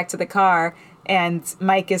to go back to the car, and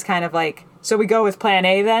Mike is kind of like, so we go with plan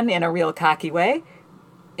A then, in a real cocky way.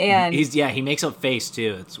 And he makes a face,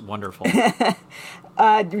 too. It's wonderful.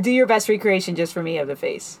 Do your best recreation just for me of the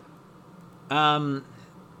face.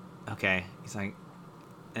 Okay. He's like,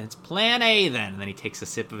 and it's plan A then. And then he takes a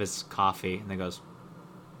sip of his coffee and then goes...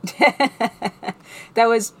 That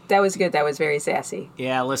was good. That was very sassy.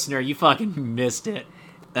 Yeah, listener, you fucking missed it.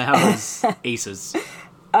 That was aces.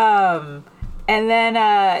 And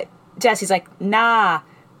then Jesse's like, nah,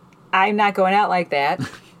 I'm not going out like that.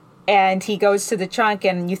 And he goes to the trunk,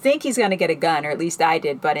 and you think he's going to get a gun, or at least I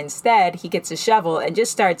did, but instead he gets a shovel and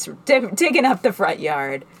just starts digging up the front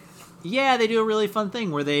yard. Yeah, they do a really fun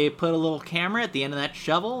thing where they put a little camera at the end of that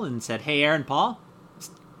shovel and said, "Hey, Aaron Paul,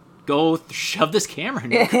 go shove this camera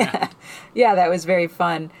in your ground." Yeah, that was very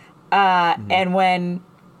fun. And when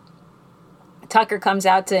Tucker comes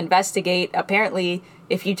out to investigate, apparently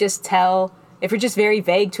if you're just very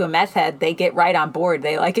vague to a meth head, they get right on board.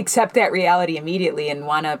 They accept that reality immediately and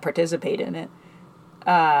want to participate in it.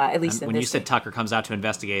 At least when you said Tucker comes out to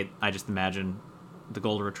investigate, I just imagine the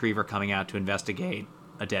golden retriever coming out to investigate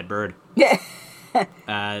a dead bird. Yeah.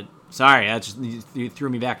 Sorry, you threw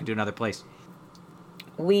me back into another place.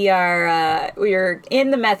 We're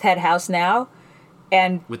in the meth head house now,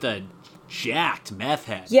 and with a jacked meth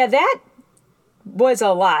head. Yeah, that was a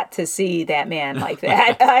lot to see that man like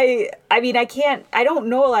that. I mean, I don't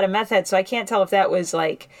know a lot of meth heads, so I can't tell if that was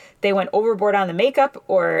they went overboard on the makeup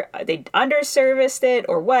or they underserviced it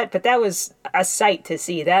or what, but that was a sight to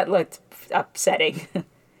see. That looked upsetting.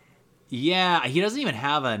 Yeah, he doesn't even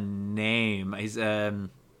have a name. He's on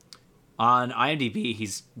IMDb.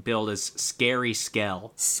 He's billed as Scary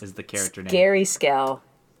Skell is the character name. Scary Skell.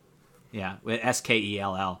 Yeah, with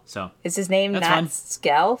Skell. So is his name not fun.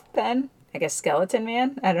 Skell then? I guess Skeleton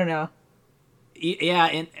Man. I don't know.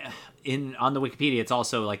 Yeah, in on the Wikipedia, it's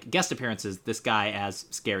also guest appearances. This guy as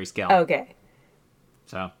Scary Skell. Okay.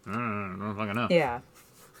 So I don't fucking know. Yeah.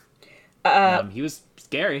 He was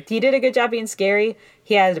scary. He did a good job being scary.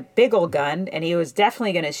 He had a big old gun, and he was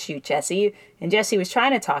definitely going to shoot Jesse. And Jesse was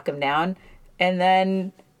trying to talk him down. And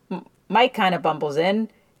then Mike kind of bumbles in,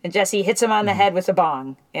 and Jesse hits him on the head with a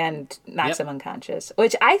bong and knocks him unconscious.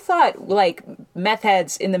 Which I thought, meth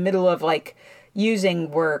heads in the middle of,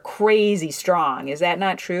 using were crazy strong. Is that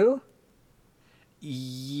not true?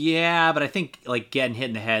 Yeah, but I think, getting hit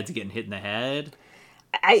in the head's getting hit in the head.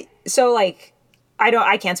 I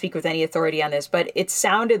can't speak with any authority on this, but it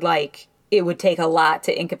sounded like it would take a lot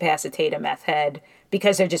to incapacitate a meth head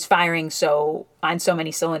because they're just firing on so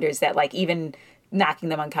many cylinders that even knocking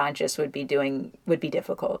them unconscious would be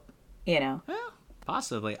difficult, Well,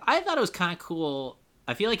 possibly. I thought it was kind of cool.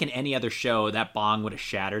 I feel like in any other show that bong would have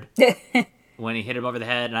shattered when he hit him over the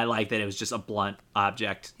head, and I like that it was just a blunt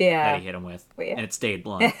object that he hit him with, and it stayed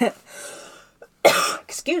blunt.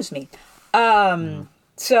 Excuse me.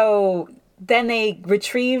 So then they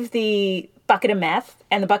retrieve the bucket of meth,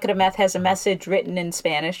 and the bucket of meth has a message written in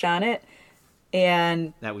Spanish on it.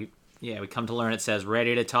 And that we come to learn it says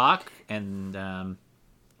 "ready to talk," and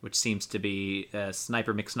which seems to be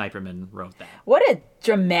Sniper McSniperman wrote that. What a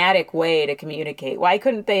dramatic way to communicate. Why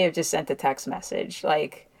couldn't they have just sent a text message?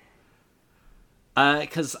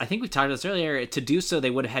 Because I think we talked about this earlier. To do so, they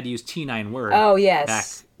would have had to use T9 word. Oh, yes.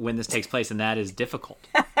 Back when this takes place, and that is difficult.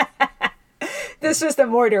 This was the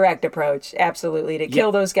more direct approach, absolutely, to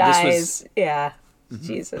kill those guys.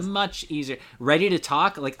 Jesus. Much easier. Ready to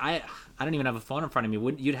talk? I don't even have a phone in front of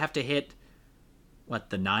me. You'd have to hit,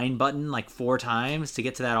 the 9 button 4 times to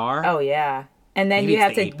get to that R? Oh, yeah. And then you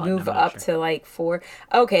have to move up to 4.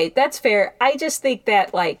 Okay, that's fair. I just think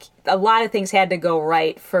that a lot of things had to go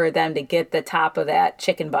right for them to get the top of that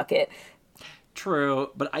chicken bucket.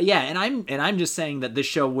 True, but and I'm just saying that this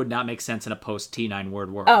show would not make sense in a post T9 word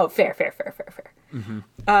world. Oh, fair. Mm-hmm.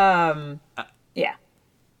 Yeah.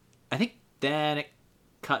 I think then it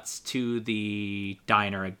cuts to the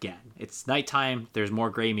diner again. It's nighttime. There's more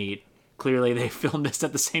gray meat. Clearly, they filmed this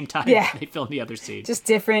at the same time. Yeah. They filmed the other scene. Just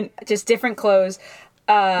different clothes.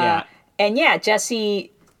 And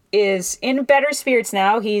Jesse is in better spirits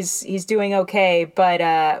now. He's doing okay.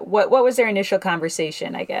 But what was their initial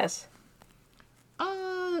conversation? I guess.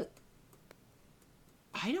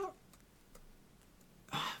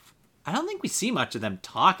 I don't think we see much of them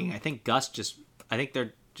talking. I think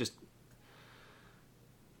they're just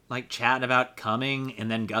chatting about coming,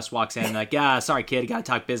 and then Gus walks in yeah, sorry kid, gotta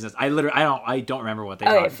talk business. I don't remember what they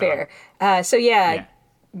talked about. Fair.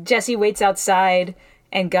 Jesse waits outside,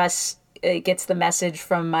 and Gus gets the message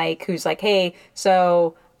from Mike, who's like, hey,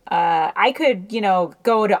 so I could,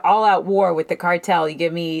 go to all-out war with the cartel. You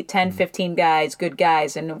give me 10, 15 guys, good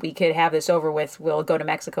guys, and we could have this over with. We'll go to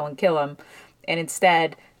Mexico and kill them. And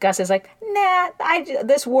instead, Gus is like, nah,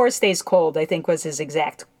 this war stays cold, I think was his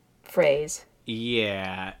exact phrase.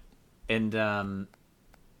 Yeah. And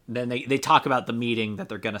then they talk about the meeting that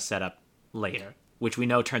they're going to set up later, which we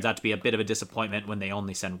know turns out to be a bit of a disappointment when they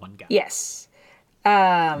only send one guy. Yes.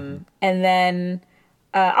 And then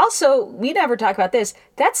also, we never talk about this.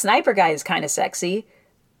 That sniper guy is kind of sexy.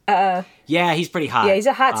 Yeah, he's pretty hot. Yeah, he's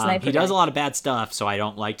a hot sniper. He does a lot of bad stuff, so I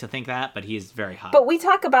don't like to think that, but he's very hot. But we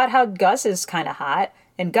talk about how Gus is kind of hot,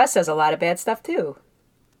 and Gus does a lot of bad stuff too.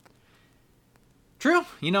 True.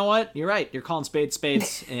 You know what? You're right. You're calling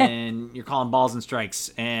spades, and you're calling balls and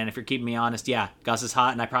strikes. And if you're keeping me honest, yeah, Gus is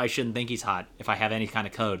hot, and I probably shouldn't think he's hot if I have any kind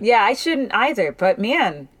of code. Yeah, I shouldn't either. But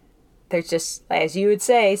man, there's just, as you would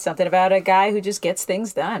say, something about a guy who just gets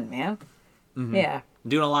things done, man. Mm-hmm. Yeah. I'm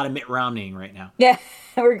doing a lot of Mitt Romneying right now. Yeah,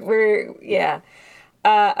 yeah.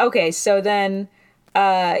 Okay, so then.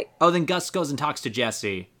 Then Gus goes and talks to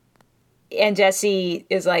Jesse, and Jesse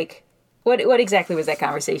is like, What exactly was that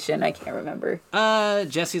conversation? I can't remember.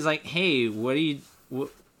 Jesse's like, hey, what do you...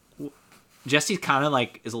 Jesse kind of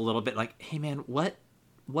like is a little bit like, hey man, what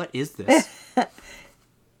is this?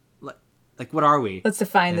 like, what are we? Let's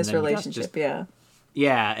define this relationship.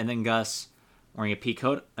 Yeah, and then Gus, wearing a pea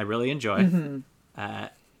coat, I really enjoy,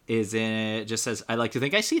 just says, I like to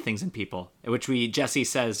think I see things in people, which Jesse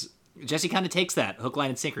kind of takes that hook, line,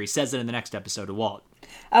 and sinker. He says it in the next episode to Walt.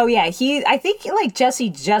 Oh yeah, I think like Jesse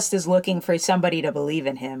just is looking for somebody to believe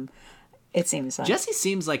in him. It seems like Jesse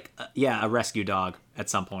seems like a rescue dog at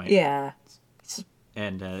some point. Yeah,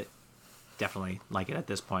 and definitely like it at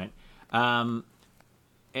this point. And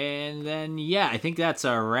then I think that's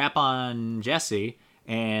a wrap on Jesse.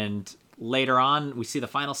 And later on, we see the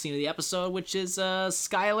final scene of the episode, which is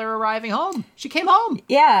Skylar arriving home. She came home.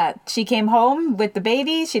 Yeah, she came home with the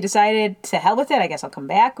baby. She decided to hell with it. I guess I'll come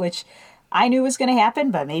back, which I knew was going to happen,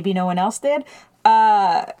 but maybe no one else did,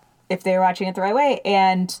 if they were watching it the right way.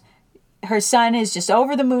 And her son is just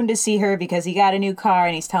over the moon to see her because he got a new car,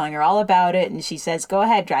 and he's telling her all about it. And she says, go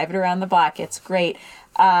ahead, drive it around the block. It's great.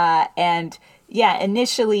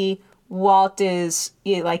 Initially, Walt is,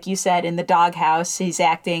 like you said, in the doghouse. He's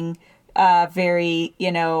acting very,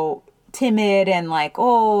 timid and like,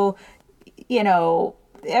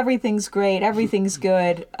 everything's great. Everything's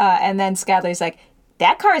good. And then Skylar's like,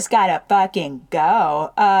 that car's gotta fucking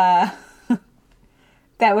go. That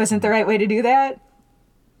wasn't the right way to do that?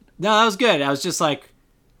 No, that was good. I was just like,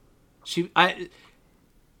 I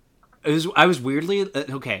was weirdly,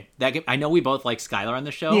 okay, I know we both like Skylar on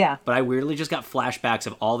the show, yeah, but I weirdly just got flashbacks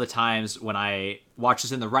of all the times when I watched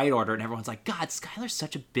this in the right order and everyone's like, God, Skylar's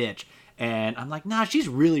such a bitch. And I'm like, nah, she's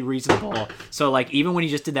really reasonable. So like, even when he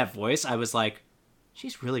just did that voice, I was like,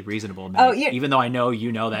 she's really reasonable, man. Oh, even though I know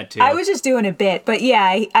you know that too. I was just doing a bit, but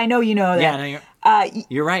yeah, I know you know that. Yeah, no,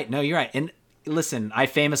 you're right. No, you're right. And listen, I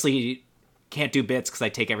famously can't do bits because I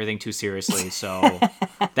take everything too seriously. So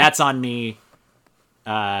that's on me.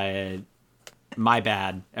 My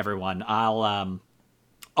bad, everyone. I'll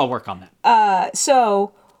work on that.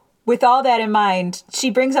 So with all that in mind, she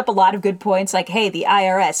brings up a lot of good points, like, hey, the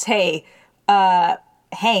IRS, hey,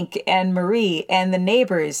 Hank and Marie and the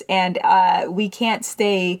neighbors, and we can't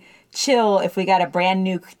stay chill if we got a brand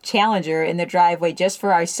new Challenger in the driveway just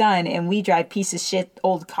for our son, and we drive piece of shit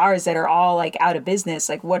old cars that are all like out of business.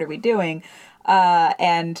 Like, what are we doing?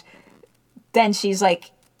 And then she's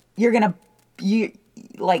like, she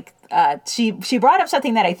brought up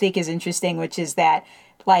something that I think is interesting, which is that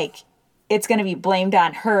like it's going to be blamed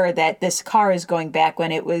on her that this car is going back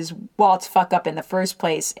when it was Walt's fuck up in the first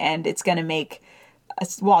place, and it's going to make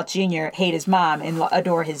Walt Jr. hate his mom and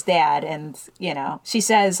adore his dad. And, she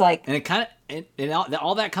says like... And it kind of...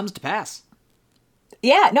 all that comes to pass.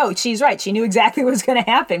 Yeah, no, she's right. She knew exactly what was going to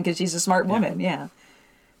happen because she's a smart woman, yeah.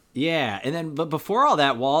 Yeah, and then, but before all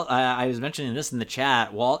that, Walt, I was mentioning this in the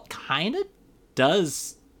chat, Walt kind of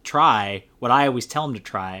does try what I always tell him to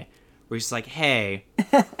try, where he's like, hey,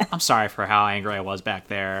 I'm sorry for how angry I was back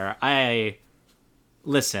there.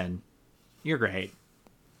 Listen, you're great.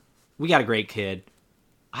 We got a great kid.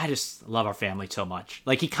 I just love our family so much.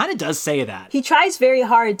 Like, he kind of does say that. He tries very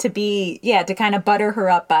hard to kind of butter her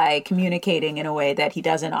up by communicating in a way that he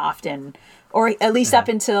doesn't often, or at least up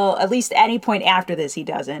until at least any point after this, he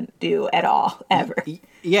doesn't do at all, ever.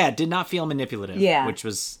 Yeah, did not feel manipulative. Yeah. Which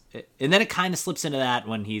was, and then it kind of slips into that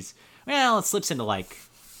when it slips into like,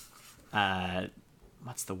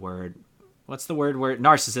 what's the word where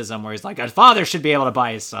narcissism, where he's like, a father should be able to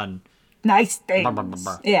buy his son nice things.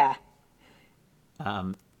 Yeah.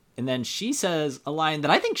 And then she says a line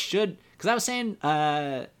that I think should, because I was saying,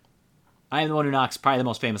 I am the one who knocks, probably the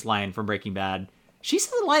most famous line from Breaking Bad. She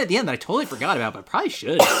says a line at the end that I totally forgot about, but probably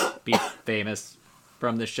should be famous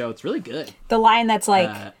from this show. It's really good. The line that's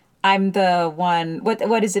like, I'm the one,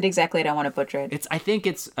 what is it exactly? I don't want to butcher it. It's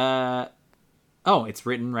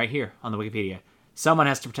written right here on the Wikipedia. Someone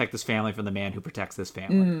has to protect this family from the man who protects this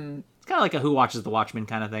family. Mm. It's kind of like a Who Watches the Watchmen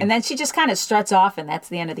kind of thing. And then she just kind of struts off, and that's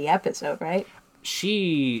the end of the episode, right?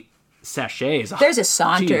 She sachets. There's a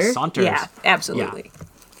saunter. She saunters. Yeah, absolutely.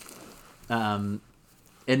 Yeah. And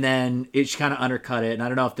and then she kind of undercut it. And I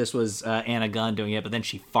don't know if this was Anna Gunn doing it, but then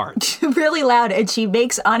she farts. Really loud, and she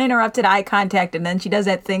makes uninterrupted eye contact, and then she does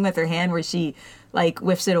that thing with her hand where she like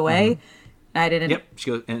whiffs it away. I didn't. Yep,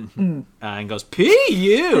 she goes and goes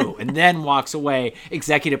P.U. and then walks away.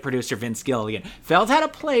 Executive producer Vince Gilligan felt out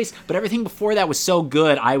of place, but everything before that was so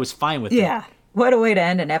good, I was fine with it. Yeah, what a way to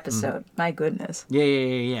end an episode! My goodness.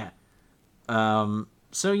 Yeah.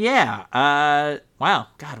 So yeah. Wow.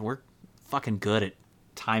 God, we're fucking good at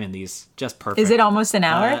timing these. Just perfect. Is it almost an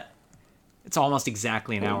hour? It's almost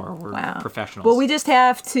exactly an hour. We're professionals. Well, we just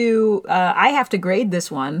have to. I have to grade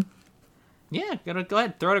this one. Yeah. Go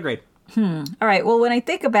ahead. Throw it a grade. All right. Well, when I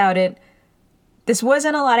think about it, this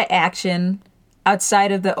wasn't a lot of action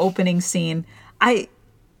outside of the opening scene. I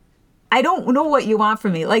don't know what you want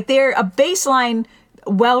from me. Like, they're a baseline,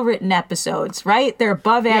 well-written episodes, right? They're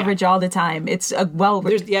above average all the time. It's a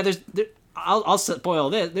well-written. I'll spoil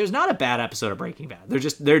this. There's not a bad episode of Breaking Bad.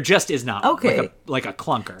 There just is not. Okay. Like a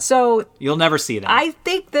clunker. So you'll never see that. I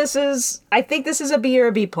think this is a B or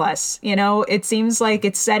a B plus. You know, it seems like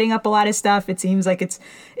it's setting up a lot of stuff. It seems like it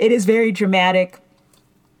is very dramatic,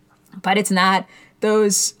 but it's not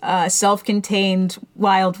those self-contained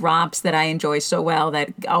wild romps that I enjoy so well that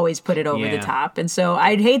always put it over the top. And so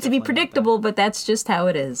I'd hate to be predictable, but that's just how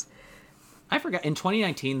it is. I forgot. In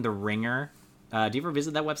 2019, The Ringer. Do you ever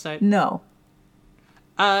visit that website? No.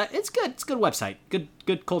 It's good. It's a good website.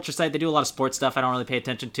 Good culture site. They do a lot of sports stuff I don't really pay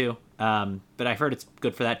attention to. But I heard it's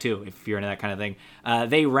good for that too, if you're into that kind of thing.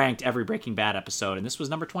 They ranked every Breaking Bad episode, and this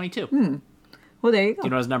was number 22. Well, there you go. Do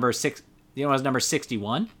you know what number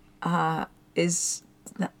 61? Is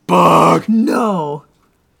Bug. No.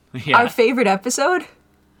 Yeah. Our favorite episode?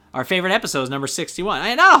 Our favorite episode is number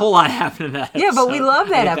 61. Not a whole lot happened in that episode. Yeah, but we love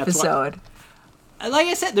that episode. Like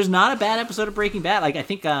I said, there's not a bad episode of Breaking Bad. Like, I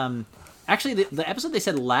think, actually, the episode they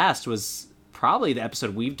said last was probably the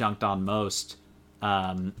episode we've dunked on most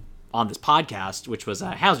on this podcast, which was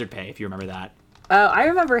Hazard Pay, if you remember that. Oh, I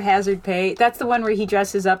remember Hazard Pay. That's the one where he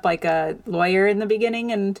dresses up like a lawyer in the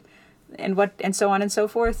beginning and so on and so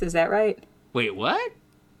forth. Is that right? Wait, what?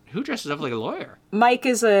 Who dresses up like a lawyer? Mike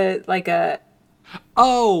is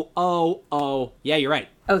Oh. Yeah, you're right.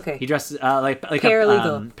 Okay. He dresses like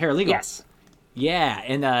paralegal. A paralegal. Yes. Yeah,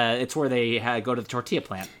 and it's where they go to the tortilla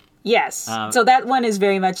plant. Yes. So that one is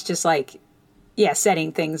very much just like,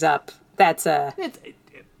 setting things up. That's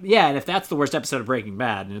yeah, and if that's the worst episode of Breaking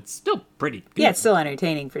Bad, and it's still pretty good. Yeah, it's still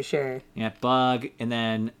entertaining for sure. Yeah, Bug, and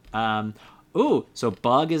then so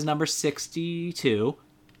Bug is number 62,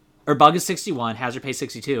 or Bug is 61, Hazard Pay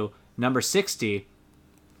 62, number 60,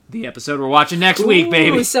 the episode we're watching next week,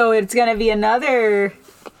 baby. So it's gonna be another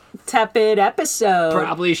tepid episode.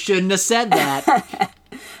 Probably shouldn't have said that.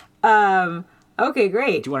 Okay,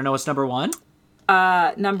 great. Do you want to know what's number 1?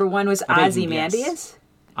 Number 1 was Ozymandias.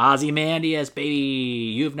 Ozymandias, baby.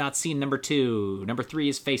 You have not seen number 2. Number 3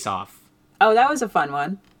 is Face Off. Oh, that was a fun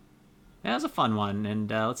one. That was a fun one. And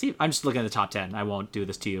let's see. I'm just looking at the top 10. I won't do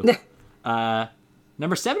this to you.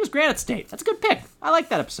 Number 7 was Granite State. That's a good pick. I like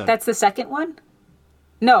that episode. That's the second one?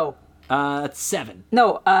 No. It's 7.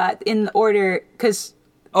 No, in order, because...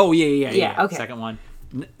 Oh, yeah. Okay. Second one.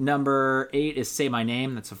 Number 8 is Say My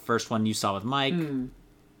Name. That's the first one you saw with Mike.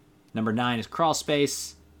 Number 9 is Crawl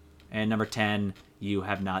Space. And number 10, you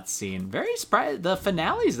have not seen. Very surprised. The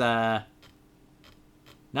finale's not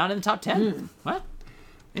in the top 10. Well,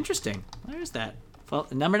 interesting. There's that. Well,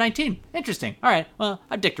 number 19. Interesting. All right. Well,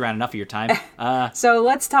 I've dicked around enough of your time. So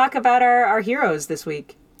let's talk about our heroes this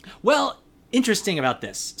week. Well, interesting about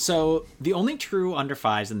this. So the only true under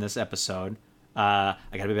 5s in this episode... I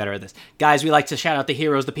gotta be better at this. Guys, we like to shout out the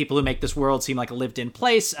heroes, the people who make this world seem like a lived-in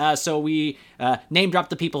place. So we name drop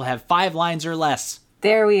the people who have 5 lines or less.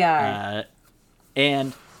 There we are.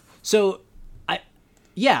 And so,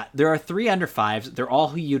 there are 3 under 5s. They're all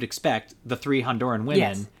who you'd expect. The 3 Honduran women.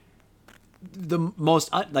 Yes. The most,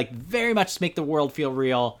 very much make the world feel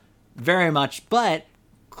real. Very much. But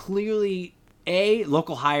clearly, A,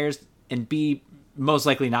 local hires, and B, most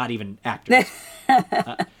likely not even actors.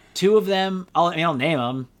 2 of them, I'll name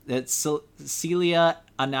them. It's Celia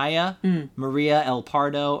Anaya, Maria El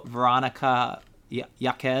Pardo, Veronica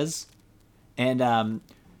Yaquez. And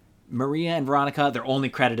Maria and Veronica, their only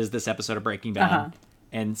credit is this episode of Breaking Bad.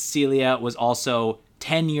 And Celia was also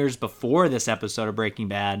 10 years before this episode of Breaking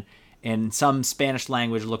Bad. In some Spanish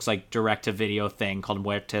language, looks like direct-to-video thing called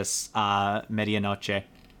Muertes a Medianoche.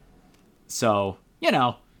 So,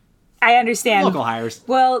 I understand. Local hires.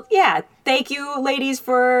 Well, yeah. Thank you, ladies,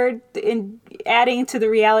 for adding to the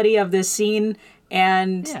reality of this scene.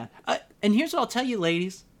 And and here's what I'll tell you,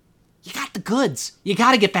 ladies. You got the goods. You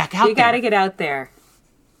got to get back out there. You got to get out there.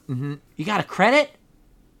 You got a credit.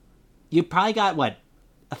 You probably got, what,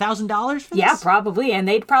 $1,000 for this? Yeah, probably. And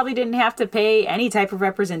they probably didn't have to pay any type of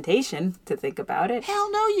representation to think about it.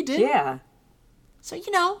 Hell no, you didn't. Yeah. So,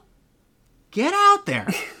 get out there.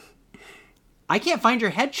 I can't find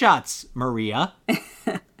your headshots, Maria.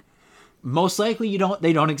 Most likely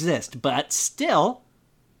they don't exist, but still,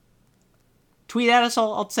 tweet at us.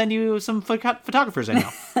 I'll send you some photographers I know.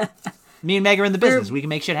 Me and Meg are in the business. We can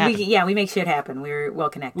make shit happen. We make shit happen. We're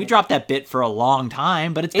well connected. We dropped that bit for a long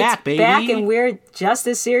time, but it's back, baby. Back, and we're just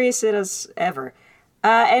as serious as ever.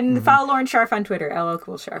 And follow Lauren Sharf on Twitter,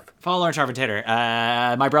 LLCoolSharf. Follow Lauren Sharf on Twitter.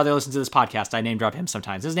 My brother listens to this podcast. I name drop him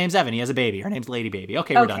sometimes. His name's Evan. He has a baby. Her name's Lady Baby.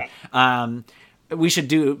 Okay, we're done. We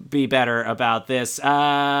should be better about this.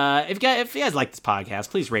 If you guys like this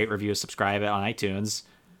podcast, please rate, review, subscribe it on iTunes.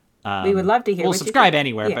 We would love to hear. We'll subscribe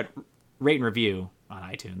anywhere, but rate and review on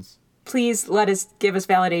iTunes. Please give us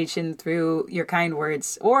validation through your kind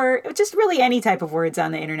words, or just really any type of words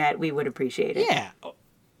on the internet. We would appreciate it.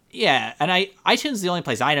 Yeah. And iTunes is the only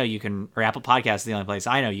place I know you can, or Apple Podcasts is the only place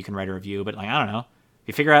I know you can write a review. But I don't know. If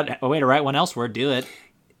you figure out a way to write one elsewhere, do it.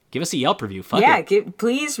 Give us a Yelp review. Fuck it.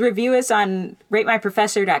 Please review us on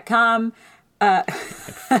ratemyprofessor.com. I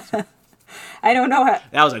don't know how.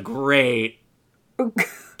 That was a great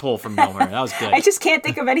pull from nowhere. That was good. I just can't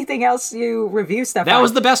think of anything else you review stuff on. That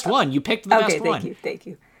was the best one. You picked the best one. Okay, thank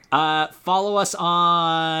you. Follow us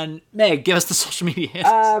on Meg. Give us the social media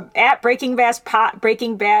handles. At Breaking Back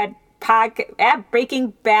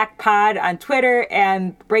Pod on Twitter,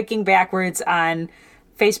 and Breaking Backwards on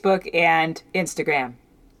Facebook and Instagram.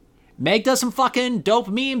 Meg does some fucking dope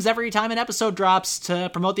memes every time an episode drops to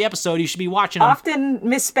promote the episode. You should be watching them. Often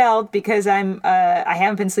misspelled because I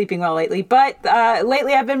haven't been sleeping well lately, but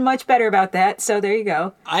lately I've been much better about that. So there you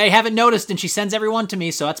go. I haven't noticed, and she sends everyone to me,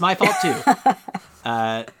 so that's my fault too.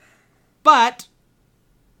 But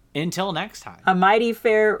until next time, a mighty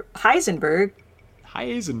fair Heisenberg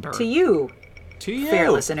to you, fair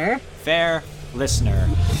listener. Fair listener.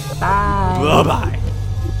 Bye. Bye.